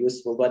going to be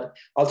useful. But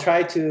I'll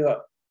try to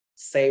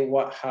say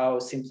how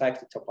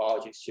symplectic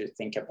topologies should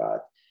think about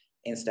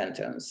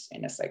instantons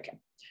in a second.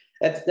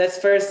 Let's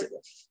first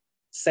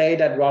say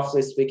that,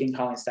 roughly speaking,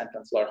 how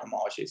instanton Floer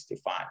homology is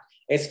defined.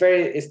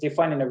 It's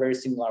defined in a very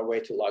similar way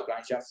to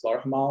Lagrangian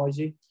Floer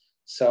homology.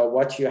 So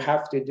what you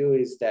have to do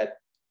is that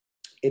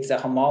it's a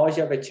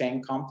homology of a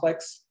chain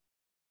complex.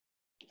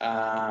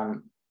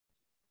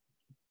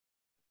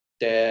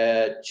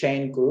 The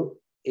chain group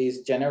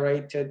is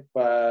generated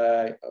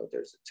by, oh,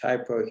 there's a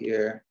typo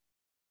here.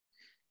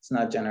 It's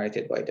not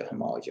generated by the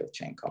homology of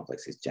chain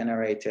complex. It's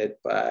generated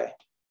by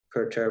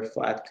perturbed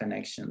flat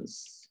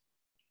connections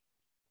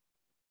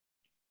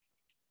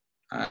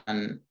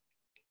on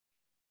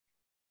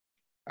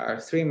our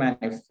three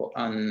manifold,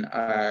 on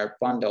our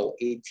bundle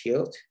E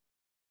tilde.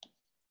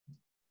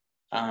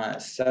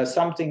 So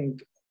something,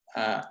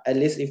 at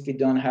least if you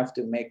don't have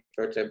to make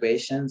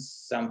perturbations,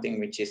 something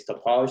which is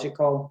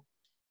topological.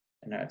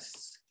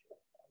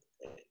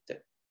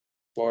 The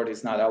board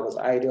is not always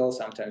ideal.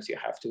 Sometimes you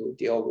have to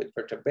deal with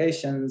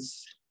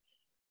perturbations,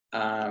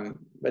 but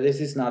this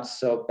is not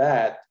so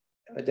bad.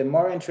 But the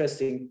more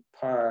interesting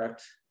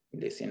part,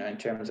 this, in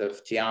terms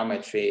of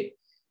geometry,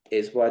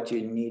 is what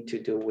you need to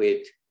do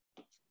with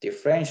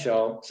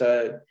differential.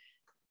 So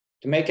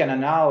to make an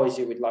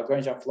analogy with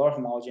Lagrangian Floer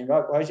homology, in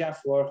Lagrangian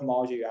Floer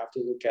homology, you have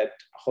to look at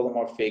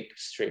holomorphic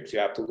strips. You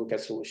have to look at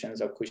solutions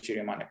of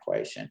Cauchy-Riemann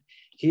equation.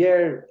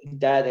 Here,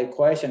 that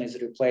equation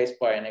is replaced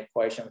by an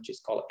equation which is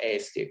called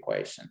AST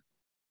equation.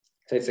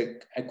 So it's an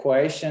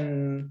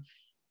equation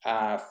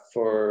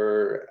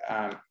for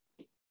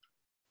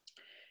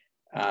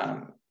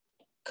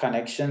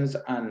connections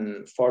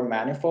on four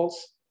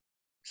manifolds.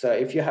 So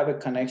if you have a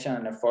connection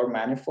on a four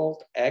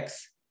manifold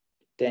X,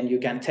 then you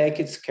can take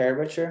its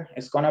curvature.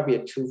 It's going to be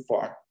a two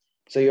form.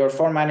 So your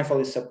four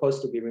manifold is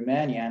supposed to be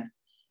Riemannian.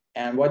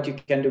 And what you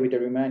can do with the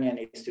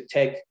Riemannian is to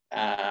take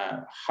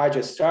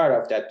Hodge star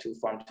of that two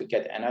form to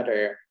get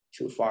another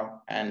two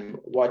form. And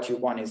what you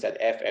want is that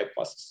FA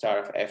plus star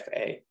of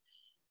FA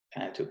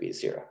and to be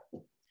 0.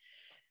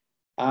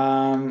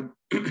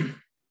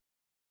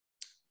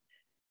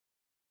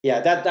 Yeah,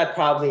 that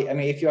probably, I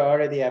mean, if you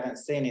already haven't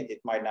seen it,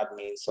 it might not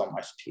mean so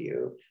much to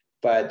you.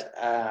 But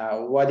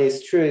what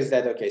is true is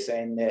that, okay, so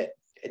in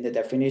the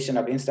definition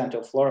of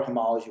instanton Floer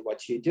homology,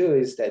 what you do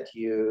is that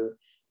you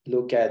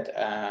look at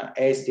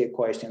AST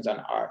equations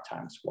on R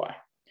times Y.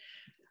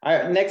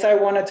 Next, I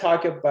want to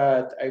talk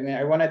about,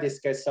 I want to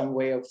discuss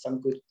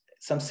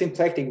some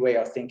symplectic way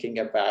of thinking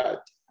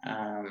about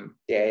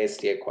the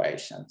AST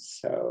equations.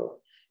 So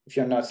if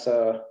you're not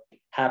so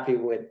happy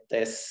with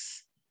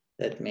this,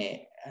 let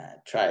me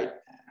try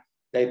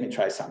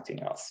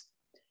something else.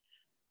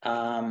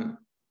 I'm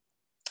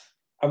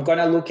going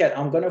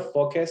to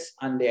focus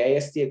on the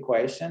AST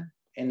equation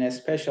in a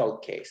special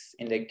case,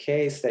 in the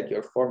case that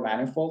your four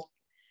manifold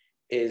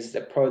is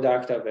the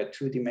product of a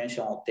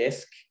two-dimensional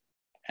disk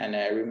and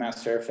a Riemann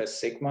surface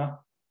sigma.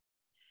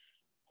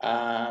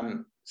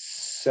 And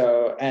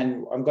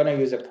I'm going to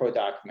use a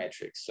product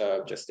metric.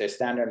 So just a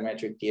standard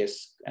metric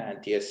ds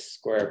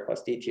squared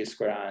plus dt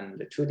squared on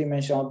the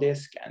two-dimensional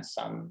disk and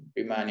some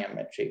Riemannian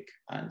metric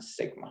on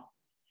sigma.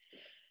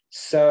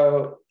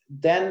 So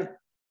then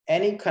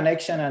any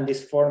connection on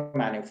this four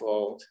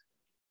manifold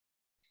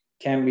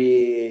can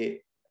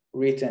be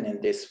written in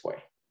this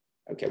way.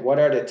 Okay, what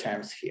are the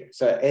terms here?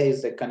 So A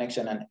is the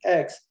connection on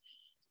X.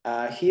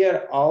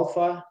 Here,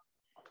 alpha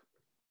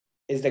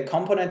is the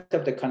component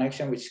of the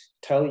connection which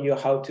tell you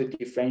how to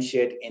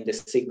differentiate in the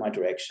sigma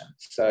direction.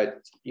 So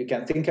you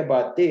can think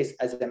about this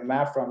as a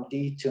map from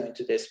D2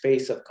 into the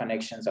space of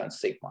connections on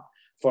sigma.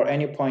 For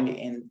any point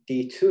in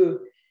D2,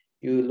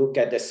 you look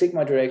at the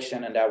sigma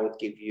direction and that would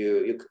give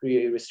you,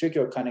 you restrict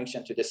your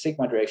connection to the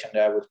sigma direction,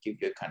 that would give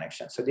you a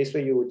connection. So this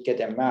way you would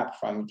get a map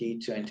from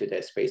D2 into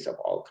the space of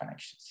all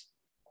connections.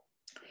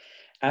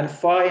 And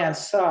phi and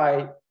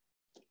psi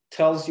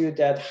tells you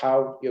that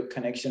how your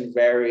connection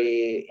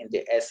vary in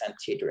the S and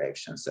T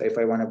direction. So if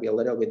I want to be a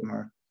little bit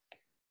more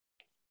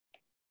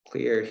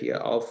clear here,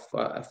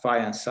 alpha, phi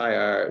and psi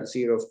are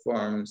zero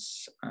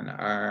forms and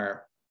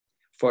are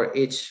for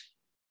each,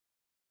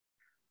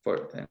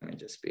 let me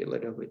just be a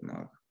little bit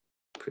more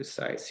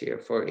precise here.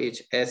 For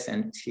each S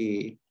and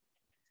T,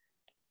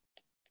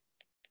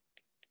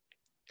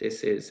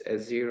 this is a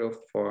zero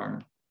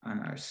form on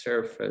our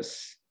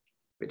surface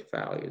with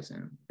values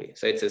in B.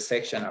 So it's a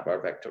section of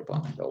our vector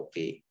bundle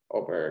B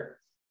over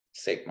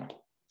sigma.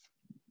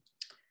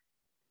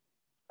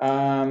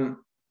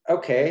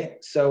 Okay,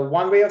 so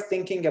one way of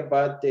thinking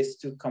about these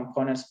two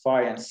components,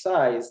 phi and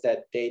psi, is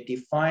that they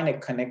define a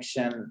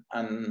connection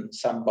on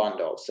some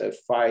bundle. So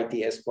phi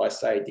ds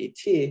plus psi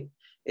dt,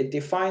 it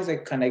defines a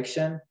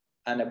connection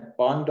on a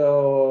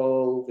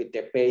bundle with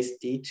the base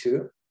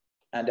D2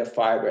 and the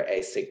fiber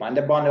A sigma. And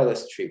the bundle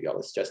is trivial,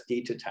 it's just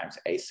D2 times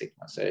A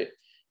sigma. So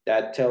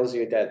that tells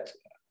you that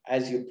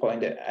as you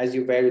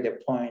vary the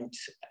point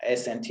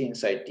S and T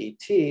inside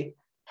DT,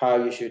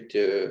 how you should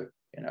do,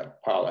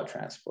 parallel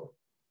transport.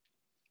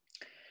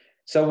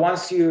 So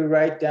once you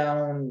write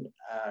down,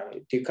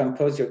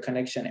 decompose your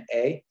connection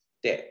A,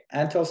 the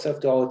Antle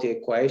self-duality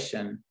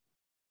equation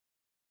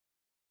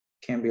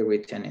can be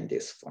written in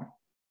this form.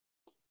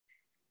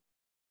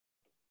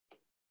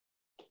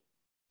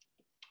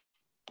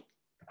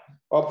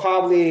 Well,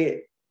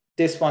 probably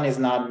this one is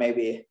not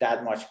maybe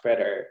that much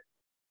better.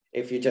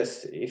 If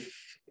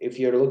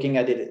you're looking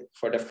at it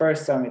for the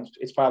first time,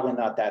 it's probably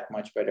not that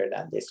much better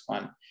than this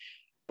one.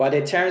 But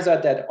it turns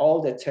out that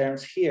all the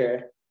terms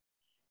here,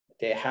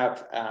 they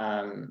have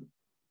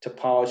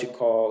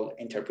topological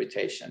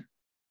interpretation.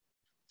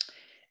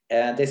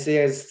 And this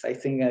is, I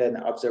think, an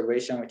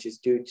observation which is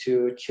due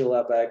to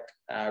Chilabek,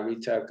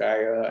 Rita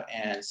Gaio,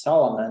 and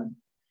Solomon,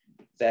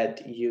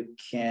 that you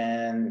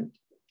can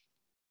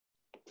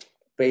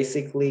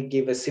basically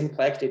give a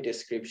symplectic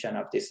description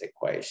of this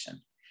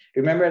equation.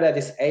 Remember that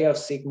this A of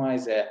sigma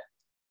is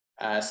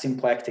a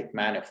symplectic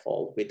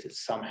manifold with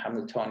some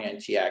Hamiltonian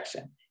G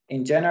action.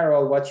 In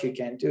general, what you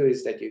can do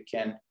is that you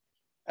can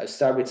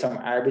start with some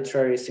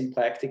arbitrary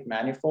symplectic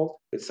manifold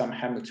with some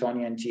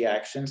Hamiltonian G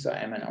action. So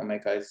M and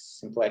omega is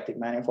symplectic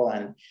manifold,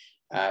 and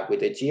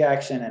with a G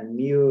action, and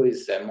mu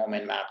is the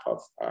moment map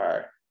of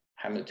our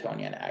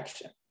Hamiltonian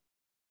action.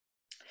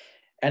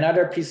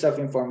 Another piece of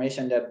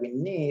information that we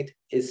need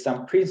is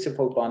some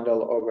principal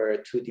bundle over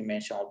a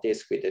two-dimensional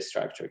disk with a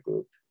structure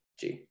group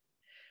G.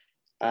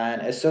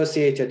 And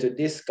associated to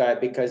this guy,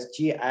 because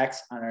G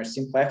acts on our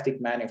symplectic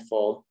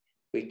manifold,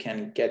 we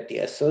can get the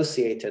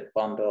associated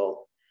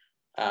bundle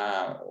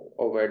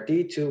over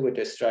D2 with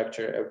the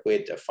structure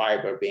with the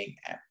fiber being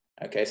M.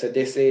 Okay, so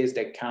this is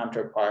the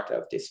counterpart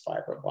of this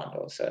fiber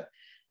bundle. So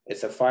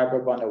it's a fiber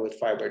bundle with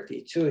fiber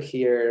D2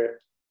 here.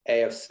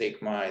 A of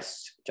sigma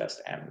is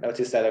just M.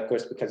 Notice that, of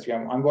course, because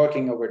I'm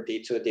working over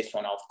D2, this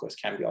one, of course,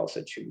 can be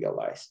also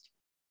trivialized.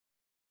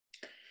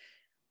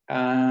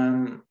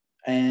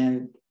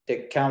 And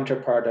the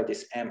counterpart of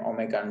this M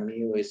omega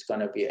mu is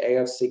going to be A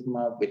of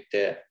sigma with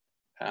the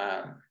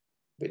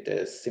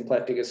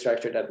symplectic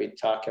structure that we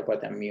talked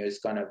about, and mu is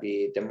going to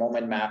be the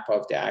moment map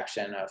of the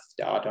action of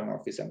the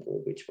automorphism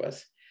group, which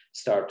was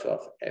star2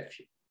 of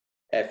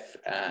F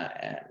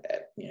and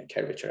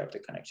curvature of the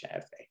connection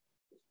FA.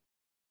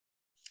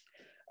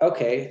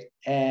 Okay,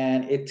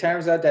 and it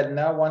turns out that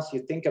now once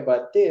you think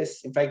about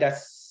this, in fact,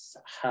 that's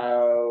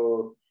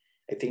how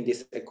I think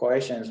these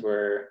equations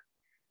were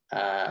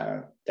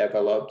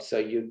developed. So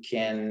you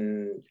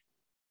can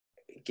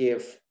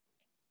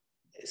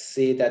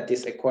see that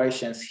these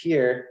equations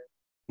here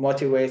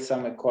motivate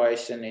some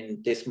equation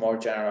in this more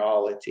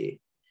generality,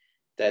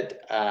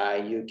 that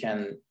you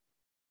can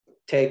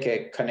take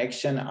a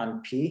connection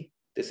on P.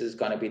 This is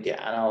going to be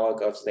the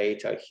analog of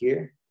zeta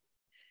here,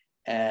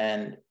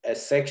 and a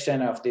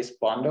section of this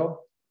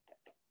bundle.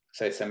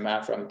 So it's a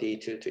map from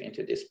D2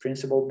 into this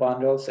principal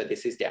bundle. So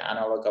this is the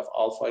analog of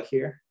alpha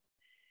here.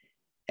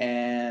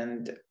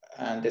 And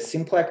the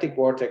symplectic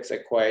vortex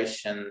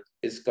equation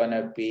is going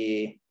to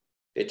be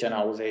the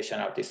generalization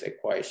of this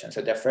equation.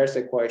 So the first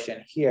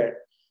equation here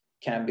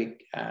can be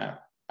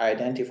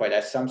identified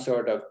as some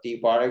sort of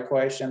d-bar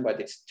equation, but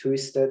it's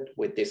twisted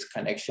with this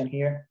connection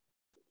here.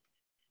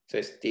 So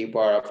it's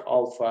d-bar of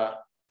alpha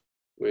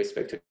with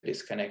respect to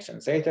this connection.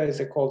 Zeta is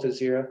equal to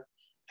 0.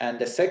 And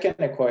the second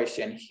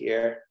equation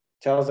here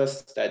tells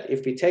us that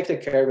if we take the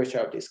curvature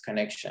of this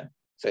connection,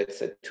 so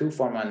it's a 2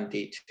 form on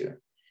D2,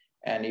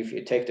 And if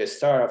you take the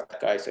star of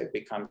that guy, so it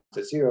becomes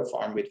a zero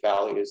form with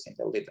values in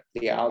the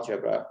Lie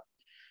algebra,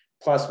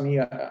 plus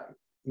mu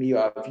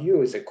of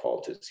u is equal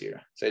to 0.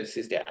 So this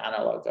is the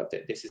analog of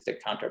this is the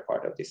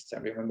counterpart of this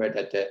term. Remember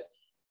that the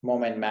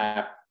moment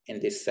map in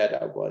this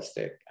setup was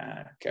the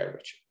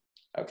curvature.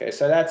 Okay,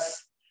 so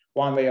that's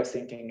one way of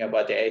thinking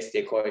about the AST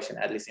equation,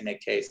 at least in a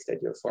case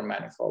that your form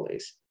manifold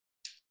is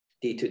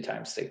d2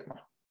 times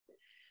sigma.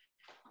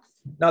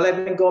 Now let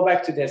me go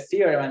back to the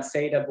theorem and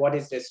say that what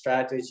is the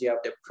strategy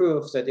of the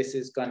proof. So this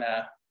is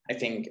gonna, I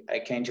think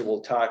Kenji will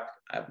talk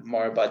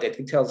more about the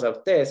details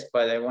of this,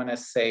 but I wanna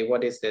say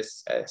what is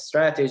this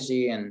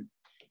strategy and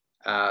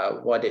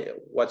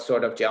what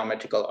sort of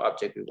geometrical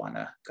object we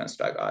wanna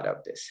construct out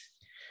of this.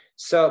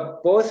 So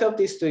both of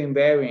these two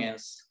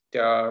invariants, they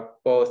are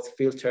both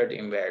filtered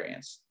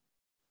invariants.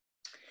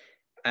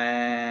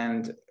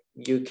 And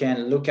you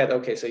can look at,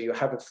 okay, so you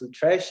have a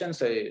filtration,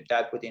 so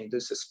that would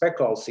induce a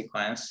spectral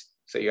sequence.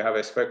 So you have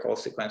a spectral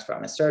sequence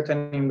from a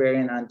certain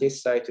invariant on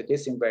this side to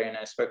this invariant,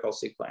 and a spectral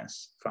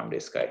sequence from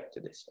this guy to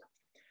this side.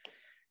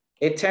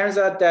 It turns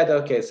out that,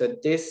 okay, so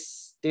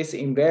this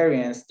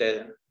invariance,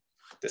 the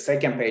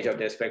second page of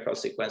the spectral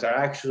sequence are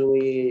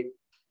actually,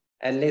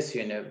 at least,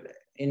 you know,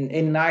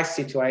 in nice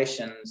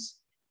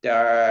situations,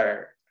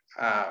 they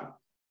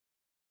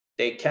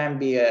can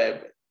be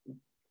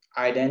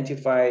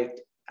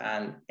identified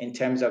in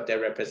terms of their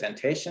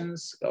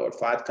representations or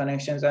flat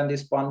connections on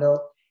this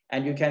bundle.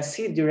 And you can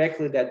see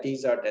directly that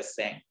these are the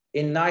same.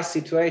 In nice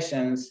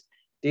situations,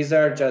 these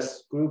are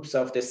just groups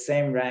of the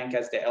same rank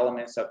as the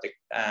elements of the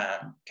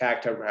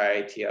character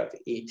variety of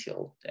E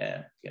tilde,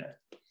 you know,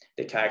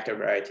 the character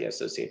variety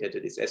associated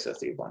to this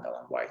SO3 bundle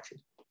and Y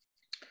tilde.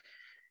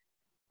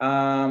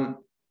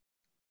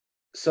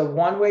 So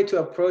one way to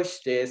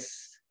approach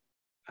this,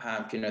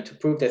 you know, to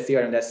prove the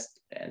theorem,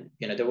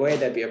 you know, the way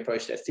that we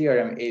approach the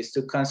theorem is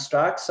to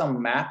construct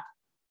some map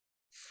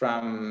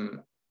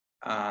from,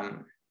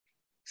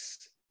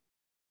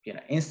 you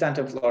know,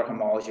 instanton Floer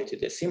homology to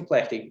the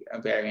symplectic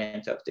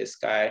variant of this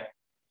guy,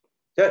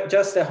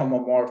 just a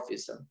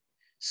homomorphism,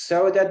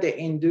 so that the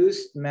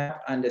induced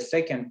map on the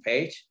second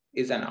page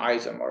is an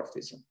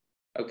isomorphism.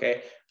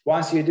 Okay.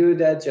 Once you do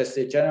that, just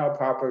the general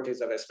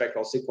properties of a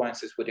spectral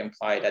sequences would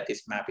imply that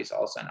this map is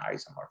also an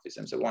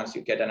isomorphism. So once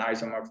you get an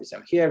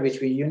isomorphism here,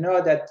 which you know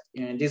that,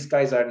 you know, these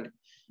guys are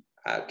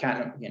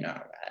kind of, you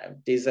know,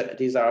 these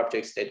are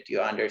objects that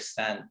you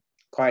understand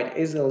quite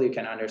easily, you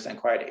can understand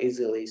quite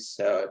easily.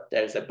 So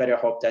there's a better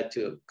hope that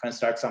to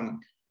construct some,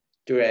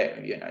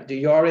 you know,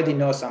 you already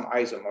know some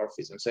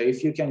isomorphism. So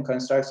if you can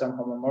construct some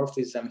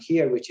homomorphism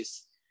here, which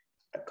is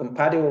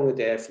compatible with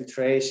the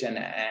filtration,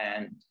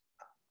 and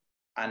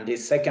on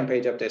this second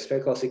page of the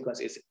spectral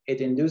sequence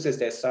it induces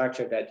the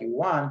structure that you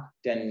want,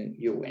 then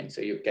you win.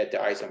 So you get the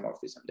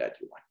isomorphism that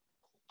you want.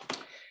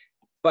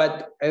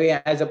 But I mean,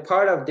 as a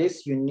part of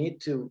this, you need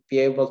to be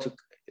able to,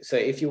 so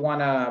if you want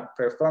to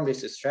perform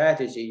this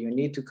strategy, you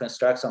need to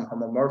construct some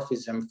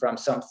homomorphism from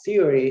some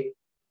theory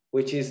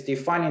which is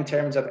defined in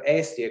terms of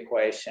AST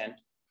equation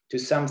to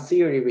some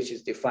theory which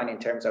is defined in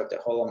terms of the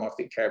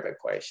holomorphic curve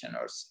equation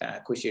or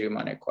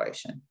Cauchy-Riemann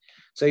equation.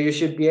 So you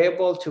should be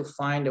able to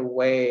find a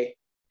way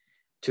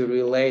to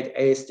relate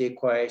AST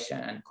equation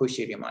and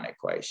Cauchy-Riemann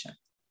equation.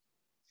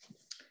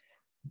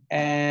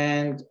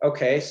 And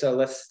okay, so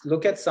let's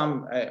look at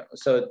some,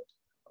 so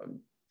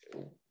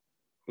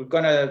we're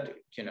gonna,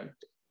 you know,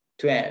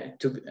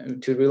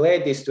 to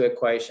relate these two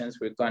equations,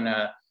 we're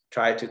gonna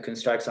try to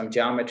construct some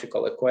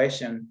geometrical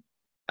equation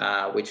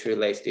which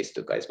relates these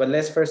two guys. But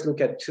let's first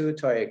look at two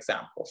toy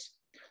examples.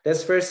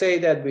 Let's first say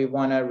that we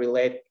wanna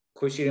relate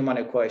Cauchy-Riemann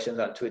equations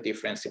on two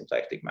different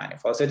symplectic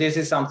manifolds. So this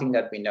is something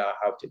that we know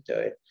how to do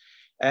it.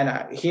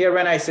 And here,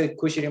 when I say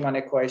Cauchy-Riemann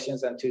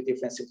equations and two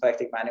different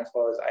symplectic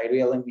manifolds, I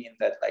really mean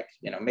that, like,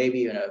 you know, maybe,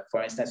 you know,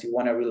 for instance, you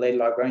want to relate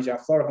Lagrangian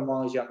Floer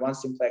homology on one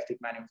symplectic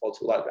manifold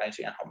to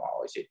Lagrangian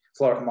homology,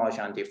 Floer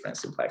homology on different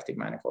symplectic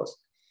manifolds.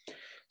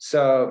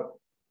 So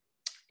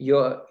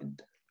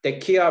the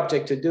key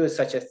object to do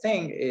such a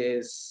thing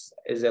is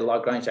a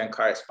Lagrangian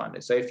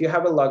correspondence. So if you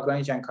have a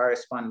Lagrangian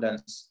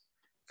correspondence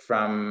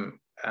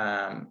from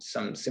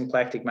some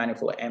symplectic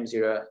manifold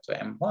M0 to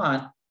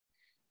M1,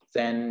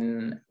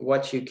 then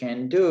what you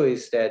can do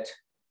is that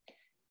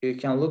you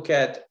can look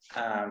at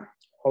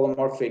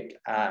holomorphic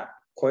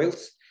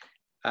coils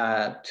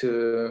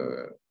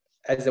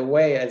as a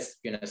way, as,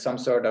 you know, some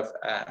sort of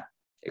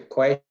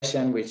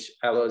equation which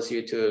allows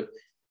you to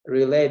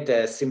relate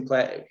the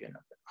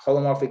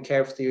holomorphic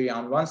curve theory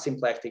on one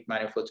symplectic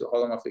manifold to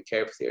holomorphic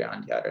curve theory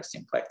on the other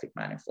symplectic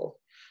manifold.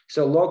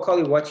 So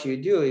locally, what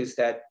you do is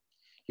that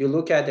you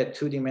look at the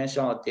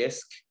two-dimensional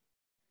disk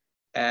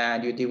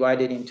and you divide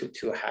it into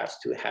two half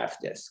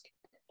disk.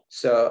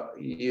 So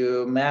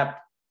you map,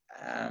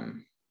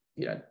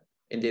 you know,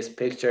 in this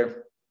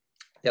picture,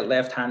 the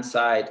left-hand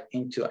side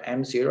into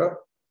M0.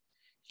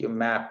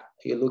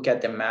 You look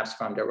at the maps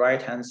from the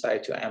right-hand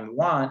side to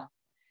M1,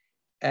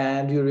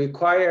 and you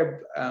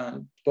require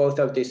both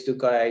of these two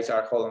guys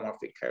are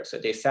holomorphic curves. So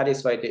they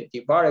satisfy the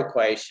Bar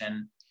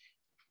equation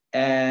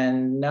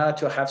And now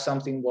to have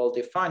something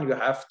well-defined, you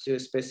have to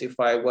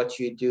specify what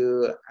you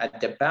do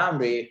at the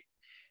boundary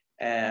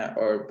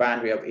or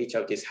boundary of each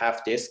of these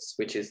half disks,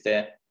 which is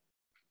the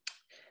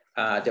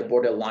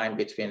borderline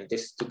between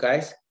these two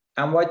guys.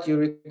 And what you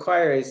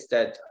require is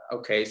that,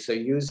 okay, so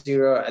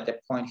U0 at the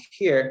point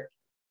here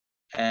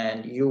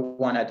and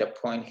U1 at the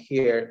point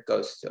here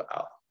goes to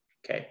L.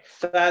 Okay,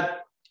 so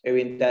that, I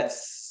mean,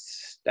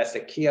 that's the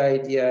key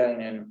idea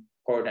in an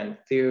important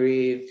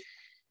theory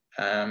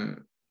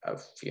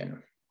of, you know,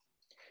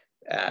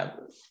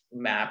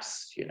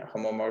 maps, you know,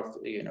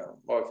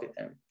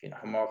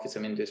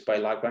 homomorphism induced by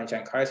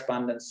Lagrangian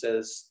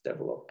correspondences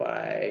developed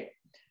by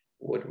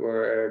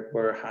Woodward,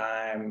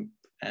 Wertheim,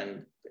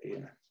 and, you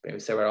know, maybe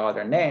several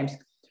other names.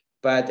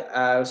 But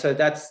so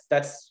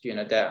that's you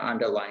know, the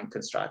underlying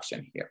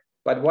construction here.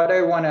 But what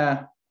I want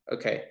to,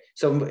 okay,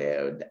 so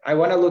I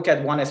want to look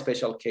at one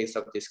special case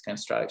of this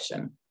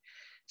construction.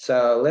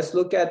 So let's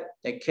look at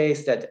a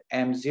case that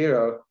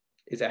M0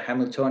 is a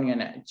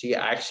Hamiltonian G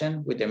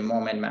action with a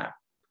moment map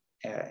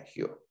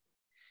U.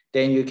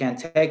 Then you can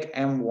take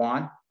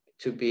M1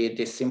 to be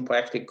the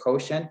symplectic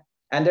quotient.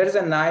 And there's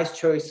a nice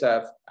choice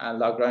of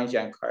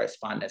Lagrangian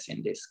correspondence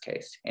in this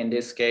case. In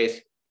this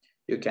case,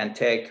 you can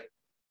take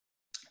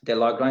the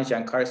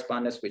Lagrangian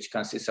correspondence, which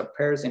consists of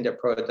pairs in the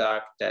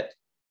product that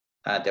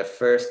the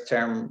first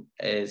term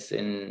is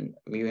in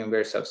mu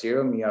inverse of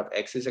 0, mu of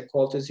x is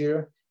equal to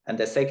 0. And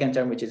the second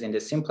term, which is in the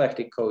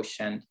symplectic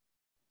quotient,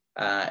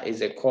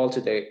 is equal to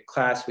the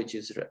class which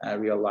is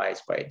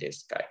realized by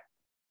this guy.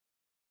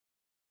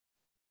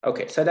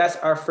 Okay, so that's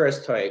our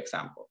first toy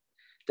example.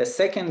 The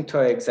second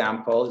toy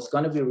example is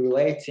going to be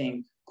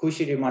relating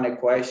Cauchy-Riemann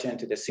equation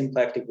to the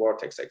symplectic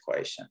vortex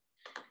equation.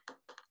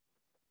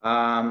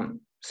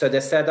 So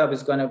the setup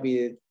is going to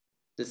be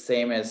the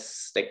same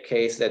as the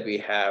case that we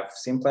have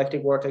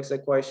symplectic vortex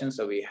equation.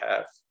 So we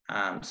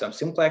have some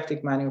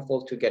symplectic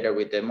manifold together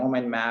with the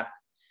moment map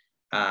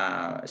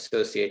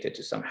associated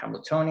to some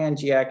Hamiltonian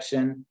G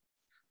action.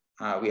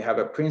 We have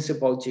a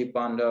principal G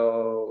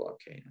bundle.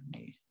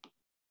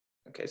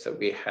 Okay, so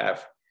we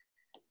have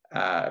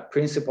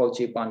principal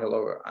G bundle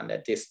over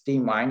under this D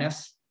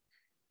minus,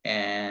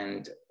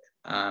 and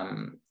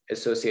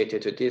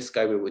associated to this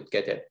guy, we would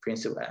get a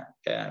principal,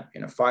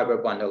 you know, fiber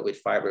bundle with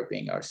fiber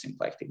being our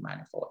symplectic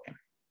manifold.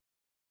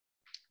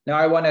 Now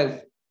I want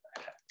to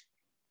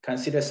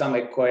consider some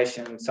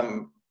equations,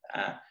 some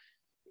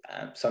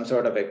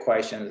sort of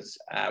equations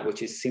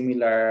which is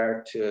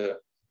similar to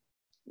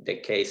the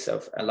case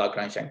of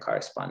Lagrangian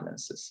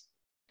correspondences.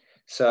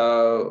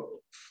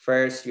 So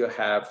first you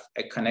have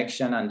a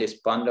connection on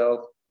this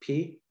bundle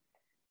P.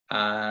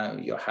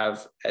 You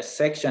have a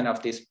section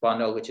of this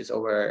bundle which is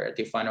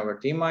defined over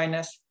D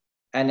minus,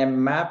 and a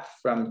map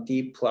from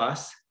D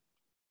plus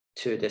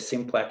to the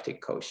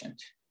symplectic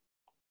quotient.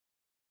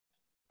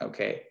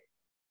 Okay,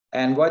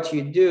 and what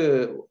you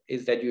do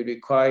is that you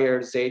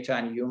require zeta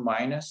and U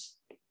minus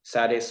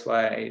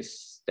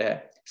satisfies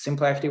the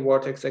symplectic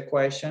vortex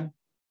equation,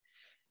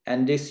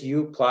 and this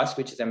U plus,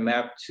 which is a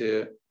map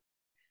to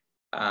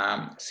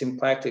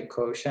symplectic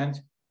quotient,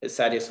 it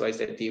satisfies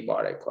the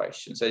D-bar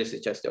equation. So this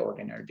is just the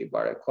ordinary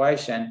D-bar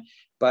equation.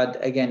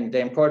 But again, the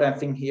important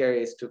thing here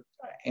is to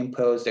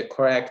impose the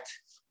correct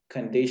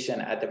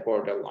condition at the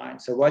borderline.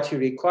 So what you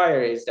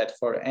require is that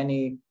for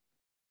any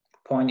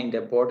point in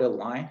the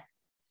borderline,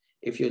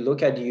 if you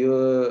look at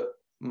U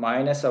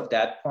minus of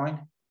that point,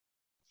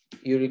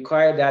 you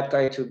require that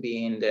guy to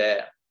be in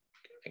the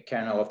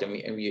kernel of the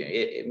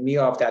mu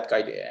of that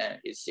guy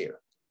is 0.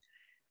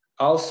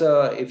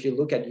 Also, if you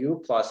look at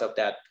U plus of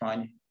that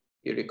point,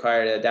 you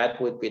require that that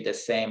would be the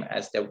same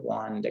as the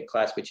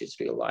class which is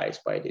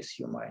realized by this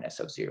U minus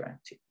of 0 and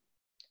T.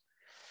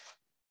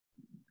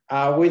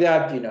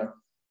 Without, you know,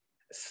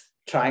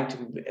 trying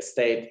to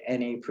state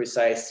any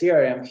precise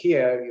theorem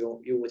here,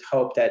 you would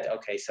hope that,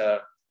 okay, so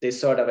this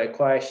sort of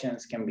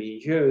equations can be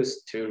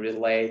used to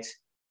relate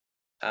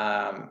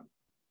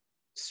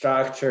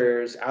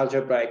structures,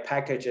 algebraic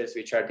packages,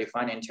 which are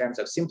defined in terms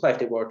of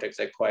symplectic vortex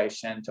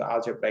equation, to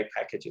algebraic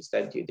packages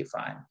that you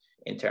define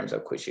in terms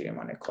of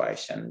Cauchy-Riemann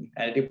equation.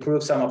 And it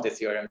proves some of the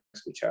theorems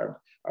which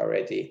are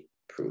already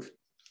proved.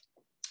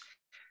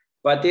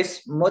 But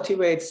this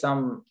motivates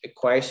some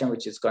equation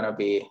which is going to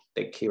be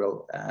the key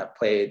role,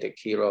 play the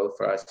key role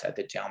for us at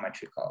the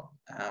geometrical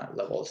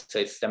level. So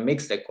it's the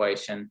mixed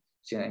equation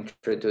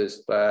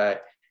introduced by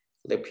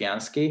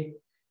Lipinski.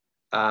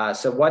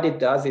 So what it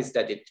does is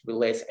that it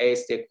relates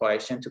AST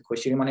equation to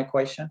Cauchy-Riemann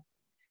equation.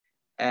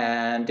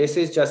 And this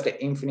is just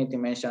the infinite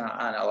dimensional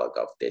analog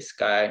of this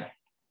guy,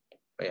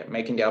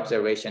 making the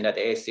observation that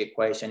the AST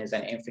equation is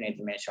an infinite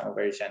dimensional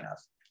version of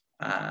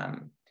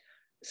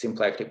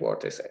symplectic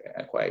vortex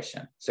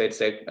equation. So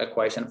it's an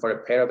equation for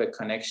a pair of a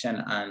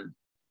connection on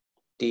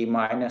D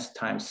minus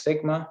times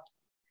sigma.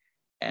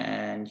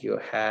 And you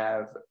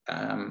have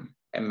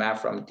a map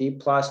from D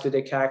plus to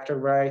the character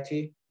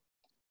variety.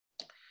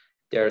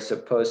 They're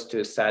supposed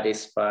to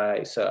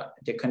satisfy, so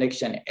the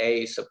connection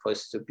A is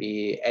supposed to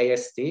be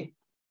AST.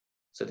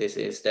 So this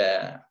is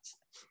the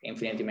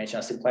infinite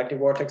dimensional symplectic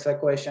vortex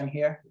equation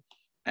here.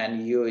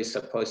 and U is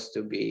supposed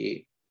to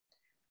be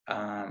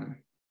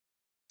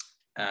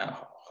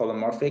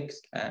holomorphic,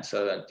 and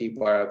so d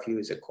bar of U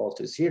is equal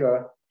to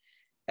 0.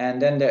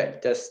 And then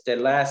the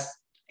last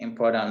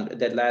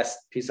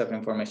piece of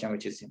information,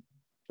 which is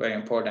very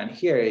important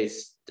here,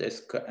 is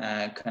this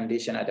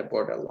condition at the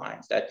border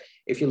lines, that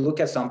if you look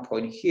at some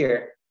point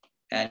here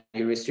and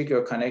you restrict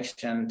your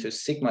connection to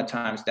sigma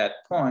times that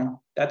point,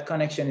 that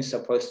connection is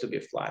supposed to be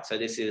flat. So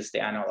this is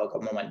the analog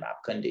of moment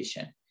map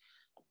condition.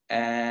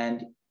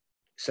 And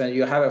so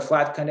you have a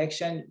flat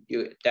connection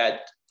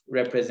that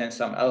represents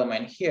some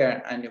element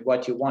here. And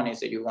what you want is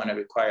that you want to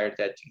require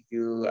that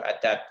U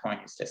at that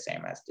point is the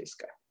same as this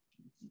guy.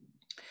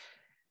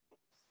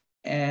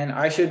 And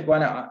I should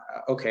want to,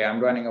 okay, I'm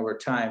running over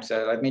time.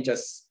 So let me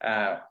just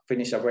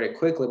finish up very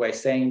quickly by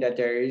saying that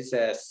there is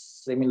a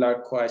similar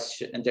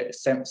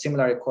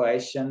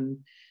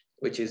equation,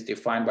 which is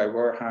defined by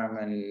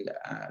Wertheim and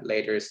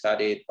later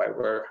studied by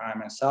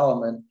Wertheim and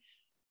Solomon.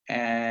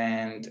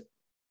 And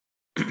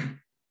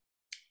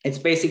it's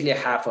basically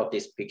half of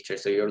this picture.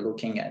 So you're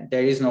looking at,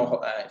 there is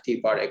no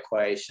d-bar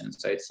equation.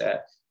 So it's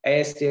a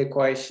AST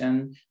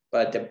equation,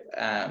 but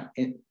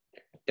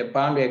the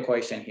boundary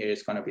equation here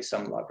is going to be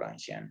some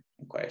Lagrangian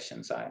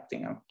equations. I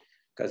think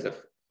because of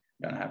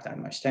don't have that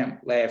much time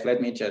left,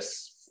 let me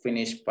just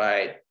finish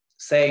by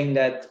saying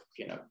that,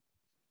 you know,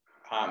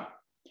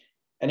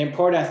 an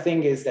important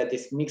thing is that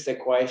this mixed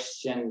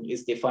equation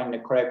is defined in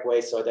the correct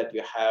way so that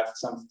you have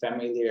some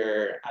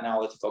familiar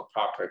analytical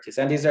properties.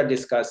 And these are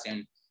discussed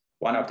in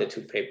one of the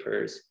two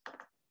papers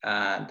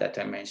that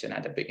I mentioned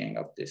at the beginning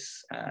of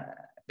this,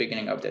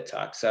 beginning of the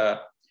talk. So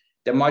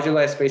the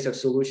moduli space of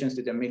solutions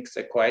to the mixed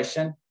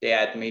equation, they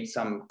admit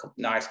some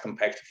nice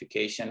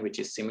compactification, which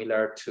is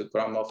similar to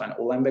Gromov and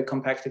Ulembe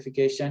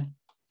compactification.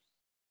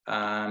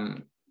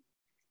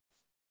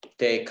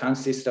 They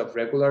consist of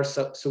regular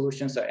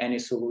solutions, so any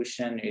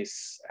solution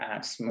is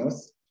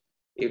smooth,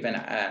 even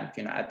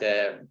you know, at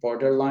the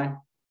borderline.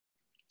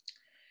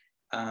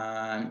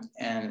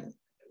 And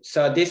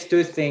so these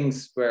two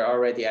things were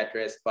already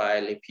addressed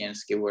by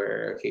Lipinski,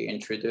 where he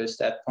introduced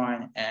that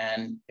point.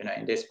 And you know,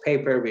 in this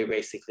paper, we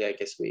basically, I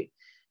guess we,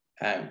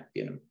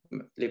 you know,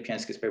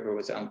 Lipinski's paper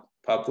was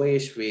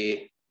unpublished.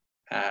 We,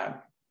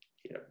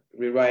 you know,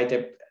 rewrite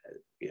it,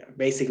 you know,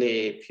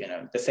 basically, you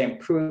know, the same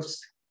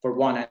proofs for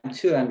 1 and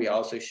 2, and we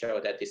also show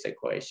that this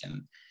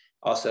equation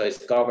also is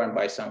governed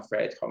by some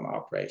Fredholm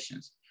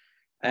operations.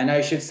 And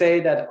I should say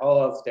that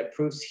all of the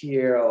proofs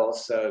here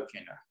also,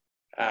 you know,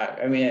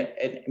 I mean,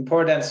 an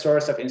important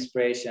source of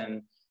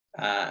inspiration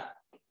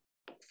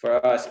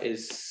for us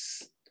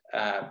is,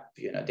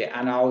 you know, the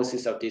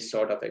analysis of this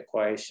sort of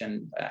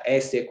equation,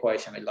 AST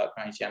equation with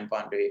Lagrangian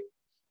boundary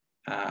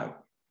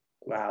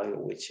value,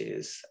 which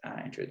is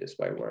introduced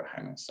by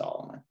Wertheim and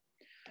Solomon.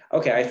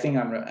 Okay, I think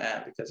I'm,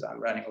 because I'm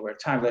running over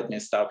time, let me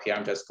stop here.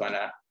 I'm just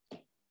gonna,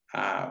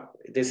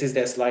 this is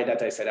the slide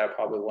that I said I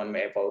probably won't be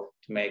able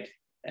to make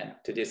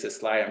to this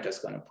slide. I'm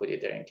just gonna put it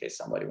there in case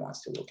somebody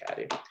wants to look at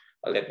it.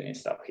 But let me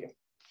stop here.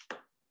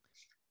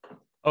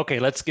 Okay,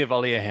 let's give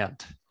Ali a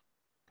hand.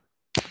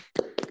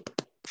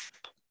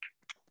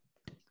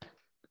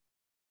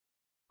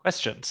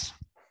 Questions?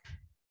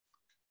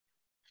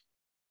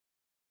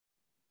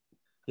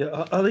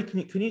 Yeah, Ali,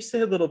 can you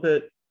say a little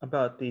bit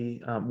about the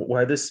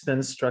why this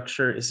spin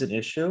structure is an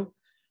issue?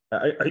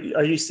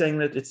 Are you saying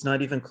that it's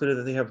not even clear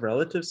that they have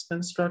relative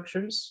spin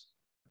structures?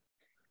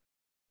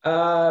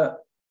 It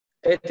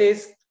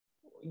is,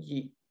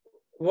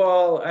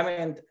 well, I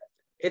mean,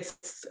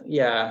 it's,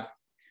 yeah.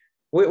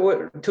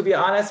 To be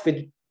honest,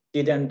 we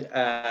didn't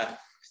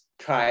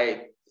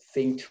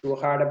think too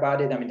hard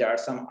about it. I mean, there are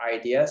some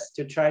ideas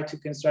to try to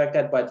construct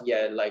that, but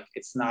yeah, like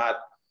it's not,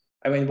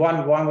 I mean,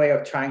 one way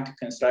of trying to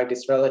construct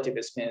this relative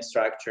spin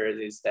structure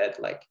is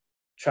that like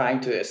trying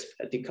to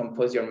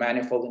decompose your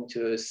manifold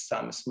into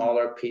some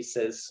smaller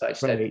pieces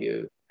such right. that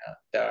you,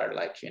 that are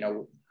like, you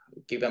know,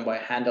 given by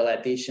Handel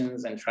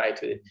additions, and try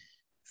to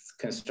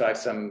construct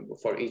some,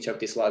 for each of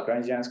these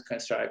Lagrangians,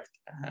 construct,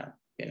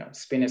 you know,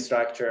 spin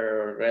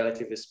structure or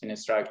relative spin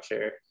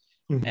structure,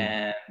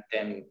 and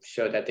then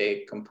show that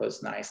they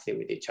compose nicely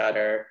with each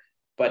other.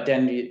 But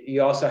then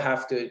you also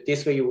have to,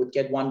 this way you would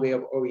get one way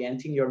of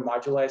orienting your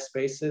moduli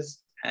spaces.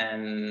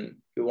 And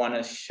you want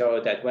to show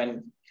that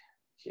when,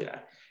 you know,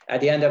 at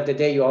the end of the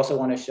day, you also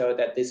want to show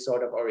that this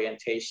sort of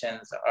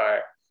orientations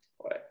are,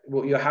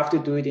 you have to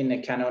do it in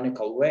a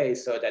canonical way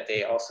so that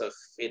they also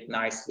fit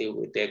nicely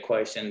with the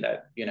equation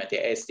that, you know,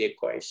 the AST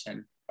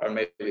equation, or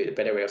maybe the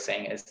better way of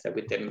saying it is that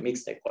with the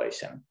mixed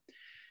equation.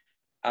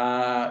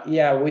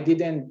 Yeah, we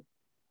didn't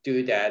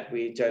do that.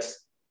 We just,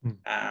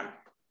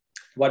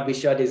 what we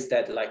showed is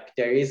that like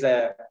there is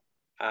a,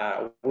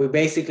 we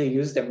basically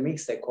use the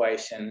mixed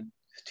equation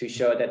to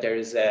show that there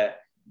is a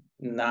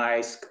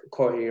nice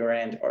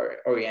coherent or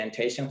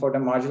orientation for the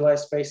moduli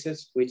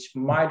spaces, which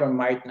might or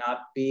might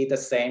not be the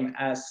same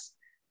as,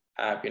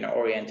 you know,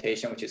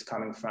 orientation, which is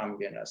coming from,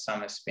 you know,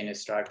 some spin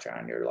structure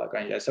on your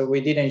Lagrangian. So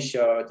we didn't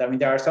show, I mean,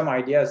 there are some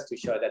ideas to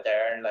show that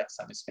there are like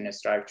some spin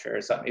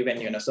structures, some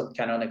even, you know, some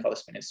canonical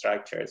spin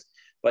structures,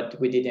 but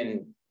we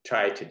didn't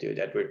try to do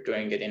that. We're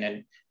doing it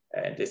in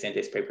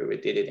this paper, we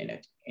did it in an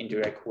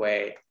indirect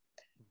way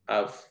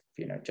of,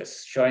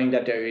 just showing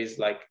that there is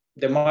like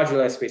the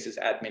modular spaces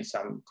admit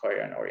some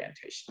coherent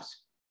orientations.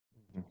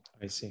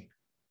 I see.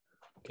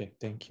 Okay,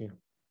 thank you.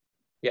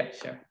 Yeah,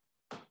 sure.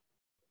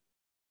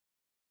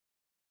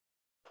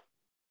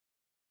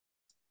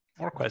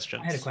 More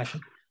questions? I had a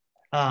question.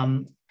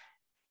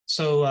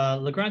 So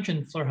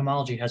Lagrangian Floer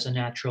homology has a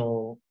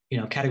natural,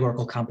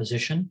 categorical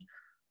composition.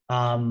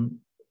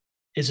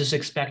 Is this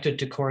expected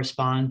to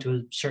correspond to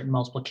a certain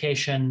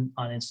multiplication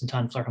on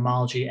instanton Floer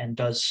homology? And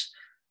does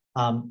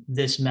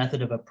this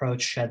method of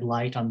approach shed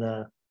light on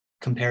the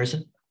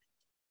comparison?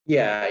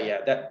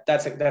 Yeah,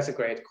 that's a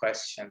great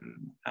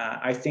question.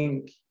 I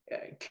think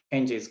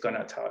Kenji is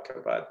gonna talk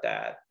about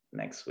that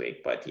next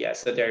week. But yeah,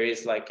 so there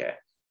is like I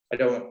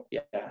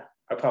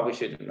probably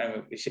should.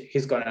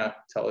 He's gonna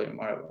tell you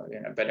more,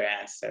 better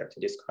answer to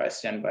this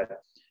question. But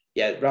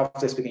yeah,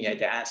 roughly speaking, yeah,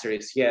 the answer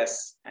is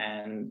yes.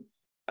 And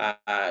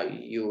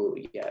so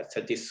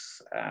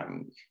this,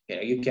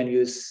 you can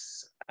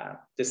use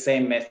the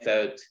same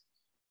method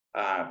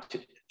to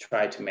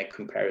try to make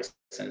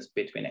comparisons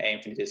between A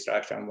infinity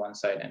structure on one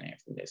side and A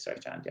infinity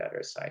structure on the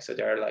other side. So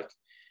there are like,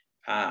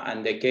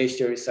 on the gauge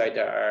theory side,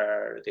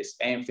 there is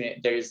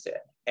the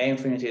A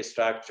infinity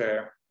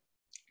structure,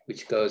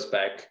 which goes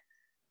back,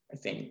 I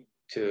think,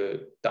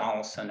 to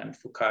Donaldson and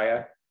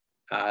Fukaya,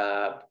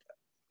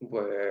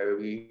 where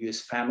we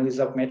use families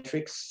of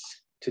metrics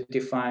to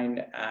define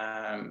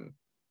A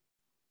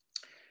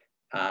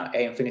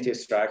infinity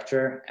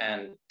structure,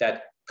 and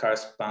that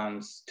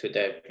corresponds to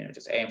the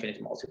just A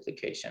infinity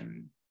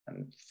multiplication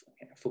and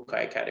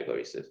Fukaya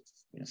categories of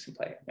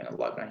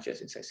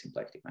Lagrangians inside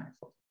symplectic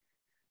manifold.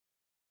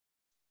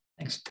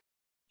 Thanks.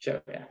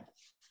 Sure. Yeah.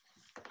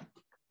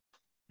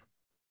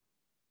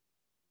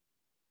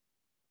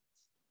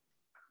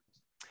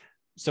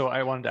 So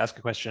I wanted to ask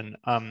a question.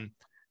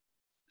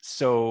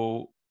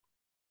 So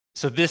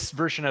this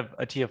version of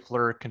Atiyah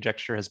Floer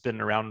conjecture has been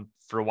around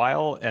for a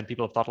while, and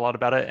people have thought a lot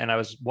about it. And I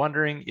was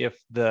wondering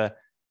if the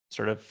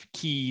sort of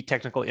key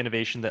technical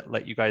innovation that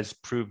let you guys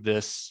prove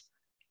this,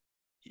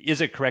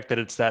 is it correct that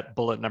it's that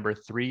bullet number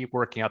 3,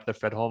 working out the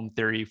Fredholm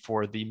theory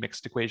for the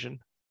mixed equation?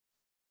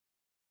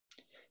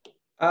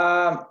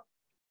 Well,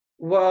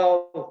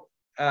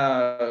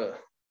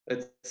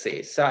 let's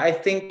see. So I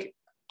think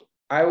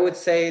I would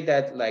say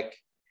that like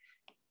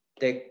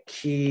the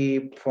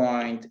key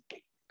point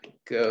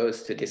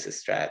goes to this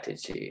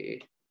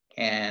strategy,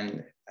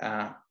 and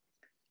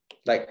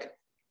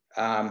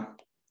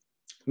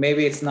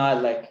maybe it's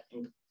not like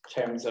in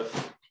terms of,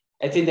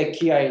 I think the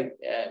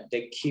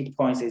key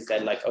points is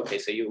that like, okay,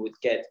 so you would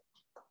get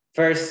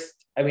first,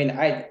 I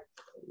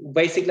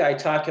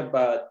talk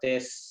about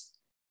these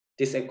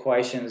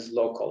equations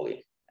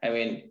locally.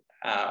 I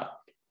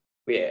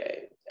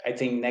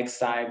think next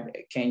time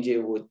Kenji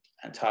would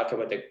talk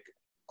about the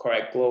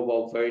correct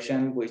global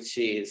version, which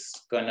is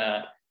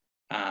gonna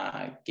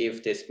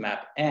give this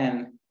map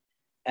N,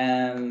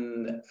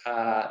 and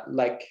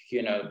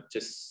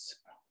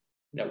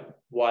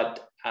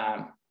what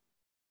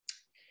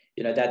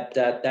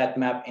that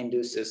map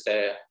induces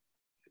the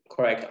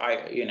correct,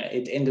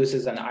 it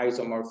induces an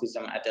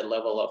isomorphism at the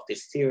level of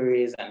these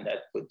theories, and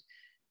that would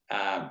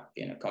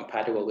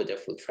compatible with the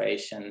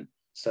filtration.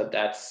 So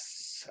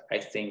that's, I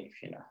think,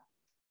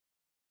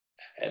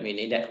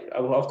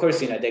 of course,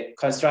 the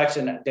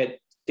construction, that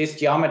this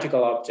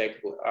geometrical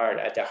object are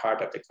at the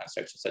heart of the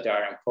construction. So they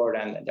are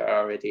important, and they're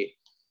already,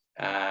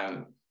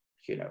 there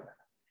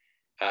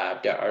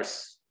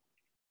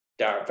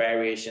are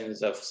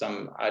variations of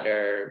some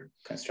other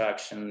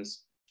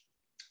constructions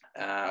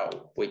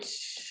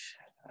which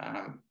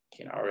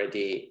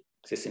already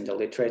exist in the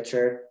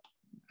literature.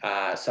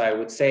 So I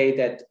would say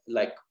that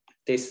like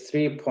these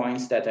 3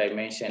 points that I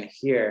mentioned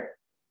here,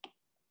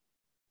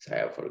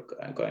 sorry for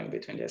going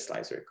between the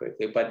slides very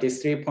quickly, but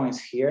these 3 points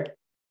here,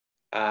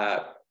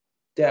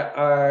 there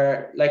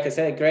are, like I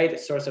said, a great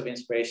source of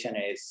inspiration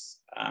is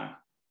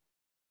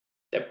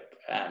the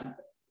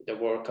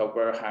work of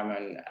Werheim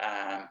and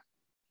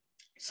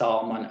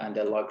Salomon and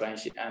the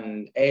Lagrangian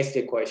and AST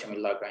equation with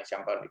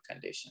Lagrangian boundary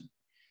condition.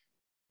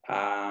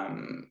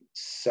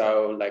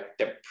 So like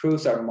the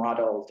proofs are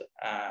modeled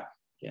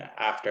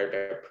after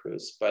the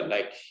proofs, but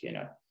like,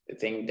 I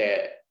think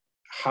that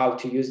how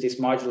to use these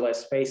modular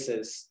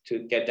spaces to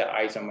get the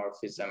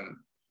isomorphism,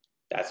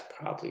 that's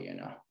probably,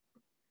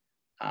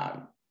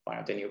 one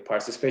of the new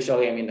parts,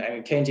 especially,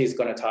 Kenji is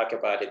going to talk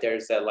about it.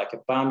 There's a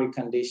boundary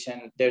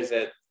condition. There's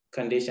a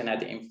condition at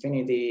the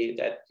infinity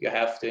that you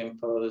have to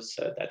impose.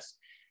 So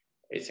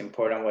it's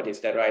important. What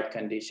is the right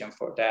condition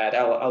for that?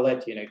 I'll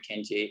let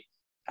Kenji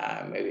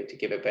maybe to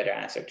give a better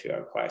answer to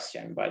your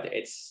question, but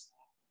it's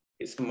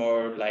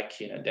more like,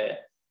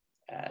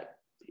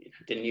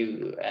 the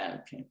new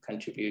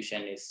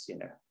contribution is,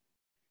 the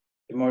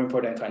more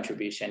important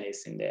contribution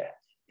is in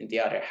the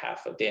other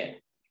half of the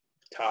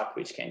talk,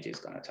 which Kenji is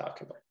going to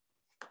talk about.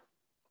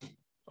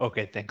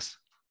 Okay, thanks.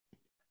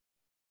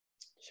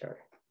 Sure.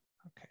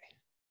 Okay.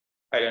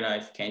 I don't know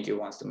if Kenji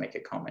wants to make a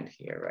comment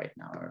here right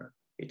now, or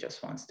he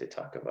just wants to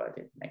talk about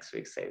it next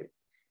week. Save it.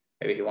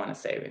 Maybe you want to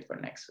save it for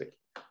next week.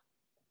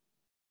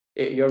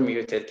 You're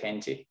muted,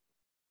 Kenji.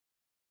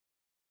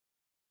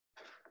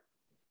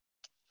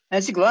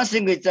 I think one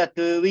thing is that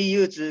we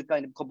use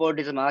kind of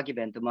cobordism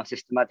argument more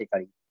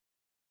systematically.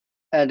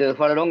 And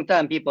for a long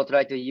time, people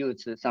try to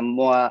use some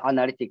more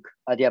analytic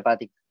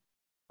adiabatic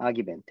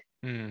argument.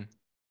 Mm.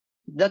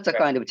 That's a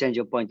kind of change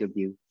of point of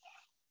view.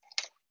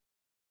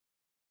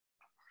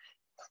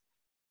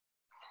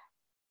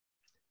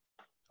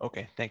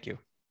 Okay, thank you.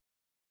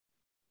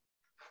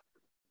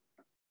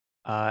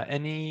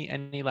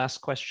 Any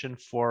last question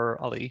for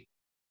Ali?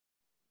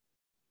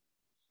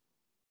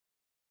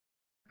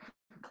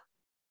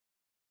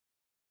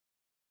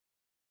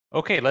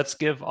 Okay, let's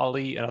give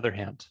Ali another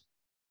hand.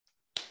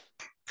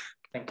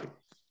 Thank you.